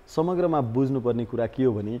हामीले समग्रमा बुझ्नुपर्ने कुरा के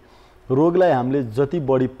हो भने रोगलाई हामीले जति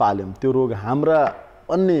बढी पाल्यौँ त्यो रोग हाम्रा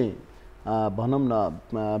अन्य भनौँ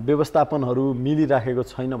न व्यवस्थापनहरू मिलिराखेको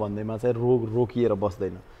छैन भन्दैमा चाहिँ रोग रोकिएर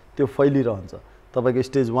बस्दैन, त्यो फैलिरहन्छ। तपाईँको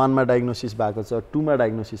स्टेज 1 मा डायग्नोसिस भएको छ, 2 मा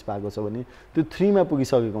डायग्नोसिस भएको छ भने त्यो 3 मा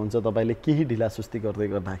पुगिसकेको हुन्छ तपाईँले केही ढिलासुस्ती गर्दै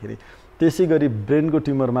गर्दाखेरि। त्यसै गरी ब्रेनको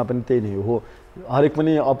ट्युमरमा पनि त्यही नै हो, हरेक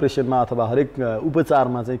पनि अपरेसनमा अथवा हरेक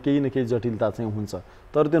उपचारमा चाहिँ केही न केही जटिलता चाहिँ हुन्छ,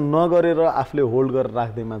 तर त्यो नगरेर आफूले होल्ड गरेर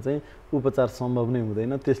राख्दैमा चाहिँ उपचार सम्भव नै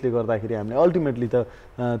हुँदैन। त्यसले गर्दाखेरि हामीले अल्टिमेटली त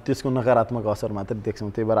त्यसको नकारात्मक असर मात्रै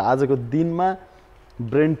देख्छौँ। त्यही भएर आजको दिनमा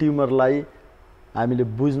ब्रेन ट्युमरलाई हामीले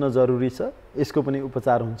बुझ्न जरुरी छ, यसको पनि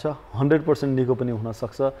उपचार हुन्छ, 100% निको पनि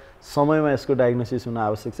हुनसक्छ, समयमा यसको डायग्नोसिस हुन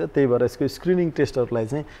आवश्यक छ। त्यही भएर यसको स्क्रिनिङ टेस्टहरूलाई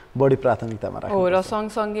चाहिँ बढी प्राथमिकतामा राख्नु हो। र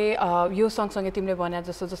सँगसँगै यो सँगसँगै तिमीले भने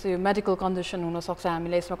जस्तो यो मेडिकल कन्डिसन हुनसक्छ,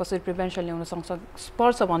 हामीले यसमा कसरी प्रिभेन्सन ल्याउन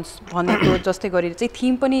पर्छ भनेको जस्तै गरी चाहिँ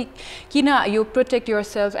थिम पनि किन यो protect your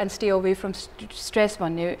self and stay away from stress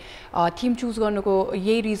भन्ने थिम चुज गर्नुको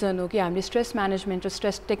यही रिजन हो कि हामीले स्ट्रेस म्यानेजमेन्ट र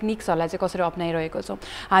स्ट्रेस टेक्निक्सहरूलाई चाहिँ कसरी अप्नाइरहेको छौँ।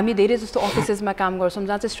 हामी धेरै जस्तो अफिसेसमा काम गर्छौँ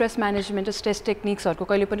जहाँ चाहिँ स्ट्रेस म्यानेजमेन्ट र स्ट्रेस टेक्निक्सहरूको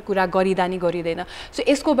कहिले पनि कुरा गरिँदैन। सो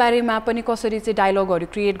यसको बारेमा पनि कसरी चाहिँ डायलगहरू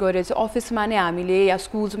क्रिएट गरेर चाहिँ अफिसमा नै हामीले या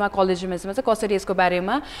स्कुल्समा कलेजमा चाहिँ कसरी यसको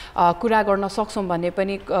बारेमा कुरा गर्न सक्छौँ भन्ने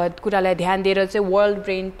पनि कुरालाई ध्यान दिएर चाहिँ world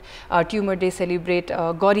brain tumour day celebrate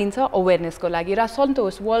गरिन्छ अवेरनेसको लागि। र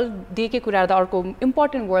सन्तोष, वर्ल्ड डेकै कुरा गर्दा अर्को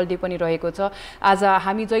इम्पोर्टेन्ट वर्ल्ड डे पनि रहेको छ। आज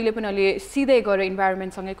हामी जहिले पनि अहिले सिधै गएर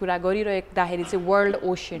इन्भाइरोमेन्टसँगै कुरा गरिरहेदाखेरि चाहिँ world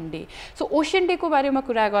ocean day. So ocean डेको बारेमा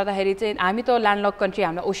कुरा गर्दाखेरि चाहिँ हामी त ल्यान्डलक कन्ट्री,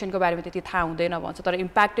 हामीलाई ओसनको बारेमा त्यति थाहा हुँदैन भन्छ, तर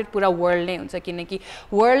इम्प्याक्टेड पुरा वर्ल्ड नै हुन्छ किनकि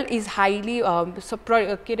वर्ल्ड इज हाइली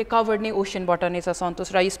के अरे कभर्ड नै ओसनबाट नै छ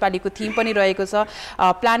सन्तोष। र यसपालिको थिम पनि रहेको छ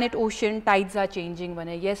planet ocean tides are changing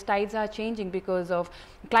भने। यस, tides are changing because of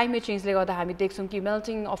climate चेन्जले गर्दा हामी देख्छौँ कि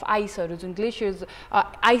मेल्टिङ अफ आइसहरू, जुन ग्लेसियर्स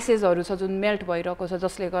आइसेसहरू छ जुन मेल्ट भइरहेको छ,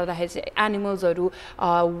 जसले गर्दाखेरि चाहिँ एनिमल्सहरू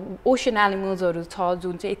ओसन एनिमल्सहरू छ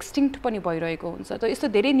जुन चाहिँ एक्सटिङ्क्ट पनि भइरहेको हुन्छ। त यस्तो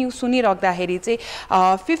धेरै न्युज सुनिराख्दाखेरि चाहिँ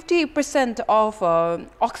 50% अफ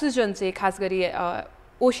अक्सिजन चाहिँ खास गरी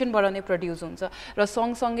ओसनबाट नै प्रड्युस हुन्छ। र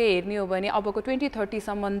सँगसँगै हेर्ने हो भने अबको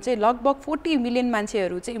 2030सम्म चाहिँ लगभग 40 मिलियन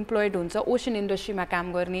मान्छेहरू चाहिँ इम्प्लोइड हुन्छ ओसन इन्डस्ट्रीमा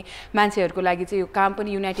काम गर्ने मान्छेहरूको लागि चाहिँ यो काम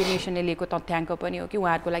पनि युनाइटेड नेसनले लिएको तथ्याङ्क पनि हो कि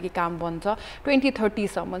उहाँहरूको लागि काम बन्छ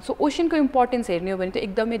 2030सम्म। सो ओसनको इम्पोर्टेन्स हेर्ने हो भने त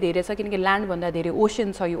एकदमै धेरै छ किनकि ल्यान्डभन्दा धेरै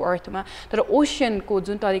ओसन छ यो अर्थमा। तर ओसनको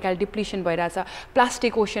जुन तरिकाले डिप्लिसन भइरहेछ,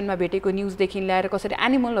 प्लास्टिक ओसनमा भेटेको न्युजदेखि ल्याएर कसरी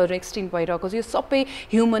एनिमलहरू एक्सटिङ्क्ट भइरहेको छ, यो सबै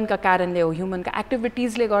ह्युमनका कारणले हो, ह्युमनका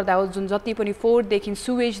एक्टिभिटिजले गर्दा हो। जुन जति पनि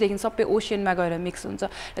फोहोरदेखि सुवेजदेखि सबै ओसनमा गएर मिक्स हुन्छ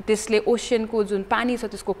र त्यसले ओसनको जुन पानी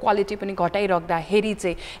छ त्यसको क्वालिटी पनि घटाइराख्दाखेरि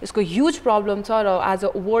चाहिँ यसको ह्युज प्रब्लम छ। र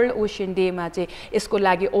आज वर्ल्ड ओसन डेमा चाहिँ यसको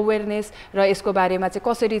लागि अवेरनेस र यसको बारेमा चाहिँ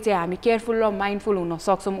कसरी चाहिँ हामी केयरफुल र माइन्डफुल हुन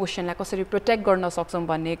सक्छौँ, ओसनलाई कसरी प्रोटेक्ट गर्न सक्छौँ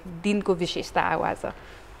भन्ने दिनको विशेषता हो आज।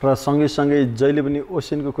 र सँगै जहिले पनि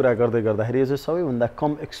ओसनको कुरा गर्दाखेरि यो चाहिँ सबैभन्दा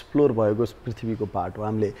कम एक्सप्लोर भएको पृथ्वीको पार्ट हो।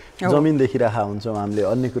 हामीले जमिन देखिरहेका हुन्छौँ, हामीले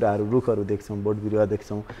अन्य कुराहरू रुखहरू देख्छौँ, बोट बिरुवा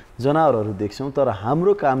देख्छौँ, जनावरहरू देख्छौँ, तर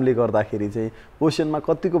हाम्रो कामले गर्दाखेरि चाहिँ ओसनमा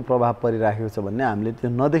कतिको प्रभाव परिराखेको छ भन्ने हामीले त्यो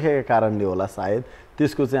नदेखेका कारणले होला सायद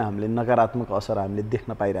त्यसको चाहिँ हामीले नकारात्मक असर हामीले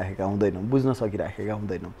देख्न पाइरहेका हुँदैनौँ, बुझ्न सकिरहेका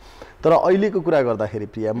हुँदैनौँ। तर अहिलेको कुरा गर्दाखेरि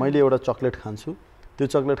प्रिया, मैले एउटा चक्लेट खान्छु, त्यो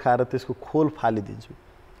चक्लेट खाएर त्यसको खोल फालिदिन्छु,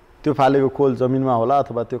 त्यो फालेको खोल जमिनमा होला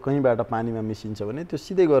अथवा त्यो कहीँबाट पानीमा मिसिन्छ भने त्यो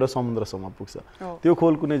सिधै गएर समुद्रसम्म पुग्छ। त्यो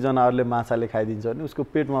खोल कुनै जनावरले माछाले खाइदिन्छ भने उसको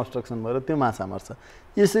पेटमा अब्स्ट्रक्सन भएर त्यो माछा मर्छ।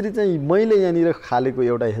 यसरी चाहिँ मैले यहाँनिर खालेको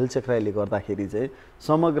एउटा हेलचक्राइले गर्दाखेरि चाहिँ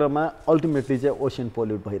समग्रमा अल्टिमेटली चाहिँ ओसन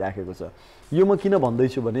पोल्युट भइराखेको छ। यो म किन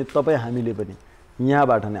भन्दैछु भने तपाईँ हामीले पनि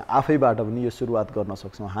यहाँबाट नै आफैबाट पनि यो सुरुवात गर्न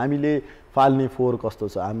सक्छौँ। हामीले फाल्ने फोहोर कस्तो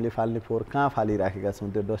छ, हामीले फाल्ने फोहोर कहाँ फालिराखेका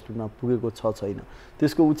छौँ, त्यो डस्टबिनमा पुगेको छ छैन,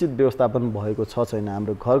 त्यसको उचित व्यवस्थापन भएको छ छैन,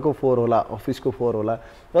 हाम्रो घरको फोहोर होला, अफिसको फोहोर होला,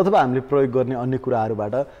 अथवा हामीले प्रयोग गर्ने अन्य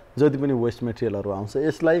कुराहरूबाट जति पनि वेस्ट मेटेरियलहरू आउँछ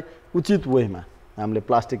यसलाई उचित वेमा हामीले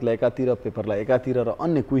प्लास्टिकलाई एकातिर, पेपरलाई एकातिर र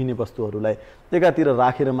अन्य कुहिने वस्तुहरूलाई एकातिर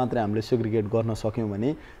राखेर मात्रै हामीले सेग्रिगेट गर्न सक्यौँ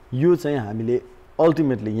भने यो चाहिँ हामीले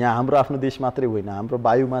अल्टिमेटली यहाँ हाम्रो आफ्नो देश मात्रै होइन, हाम्रो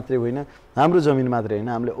वायु मात्रै होइन, हाम्रो जमिन मात्रै होइन,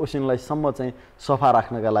 हामीले ओसनलाई सम्म चाहिँ सफा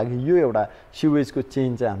राख्नका लागि यो एउटा सिवेजको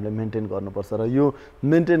चेन चाहिँ हामीले मेन्टेन गर्नुपर्छ। र यो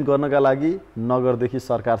मेन्टेन गर्नका लागि नगरदेखि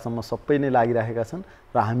सरकारसम्म सबै नै लागिरहेका छन्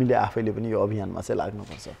र हामीले आफैले पनि यो अभियानमा चाहिँ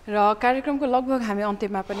लाग्नुपर्छ। र कार्यक्रमको लगभग हामी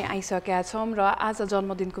अन्त्यमा पनि आइसकेका छौँ र आज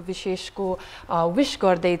जन्मदिनको विशेषको विश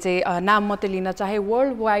गर्दै चाहिँ नाम मात्रै लिन चाहे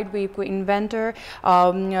world wide Webco inventor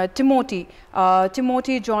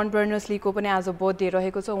Timothy John Berners लीको पनि आज बर्थडे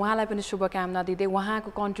रहेको छ। उहाँलाई पनि शुभकामना दिँदै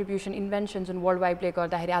उहाँको contribution invent invention June world वाइडले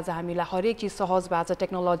गर्दाखेरि आज हामीलाई हरेक चिज सहज भएको छ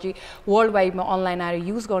टेक्नोलोजी वर्ल्ड वाइडमा अनलाइन आएर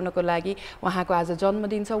युज गर्नको लागि उहाँको आज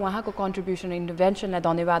जन्मदिन छ उहाँको कन्ट्रिब्युसन इन्भेन्सनलाई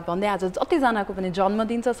धन्यवाद भन्दै आज जतिजनाको पनि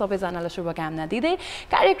जन्मदिन छ सबैजनालाई शुभकामना दिँदै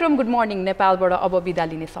कार्यक्रम गुड मर्निङ नेपालबाट अब बिदा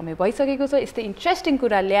लिने समय भइसकेको छ यस्तै इन्ट्रेस्टिङ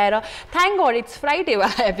कुरा ल्याएर थ्याङ्क गड इट्स फ्राइडे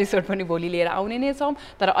वाला एपिसोड पनि भोलि लिएर आउने नै छौँ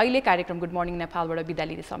तर अहिले कार्यक्रम गुड मर्निङ नेपालबाट बिदा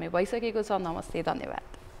लिने समय भइसकेको छ नमस्ते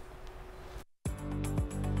धन्यवाद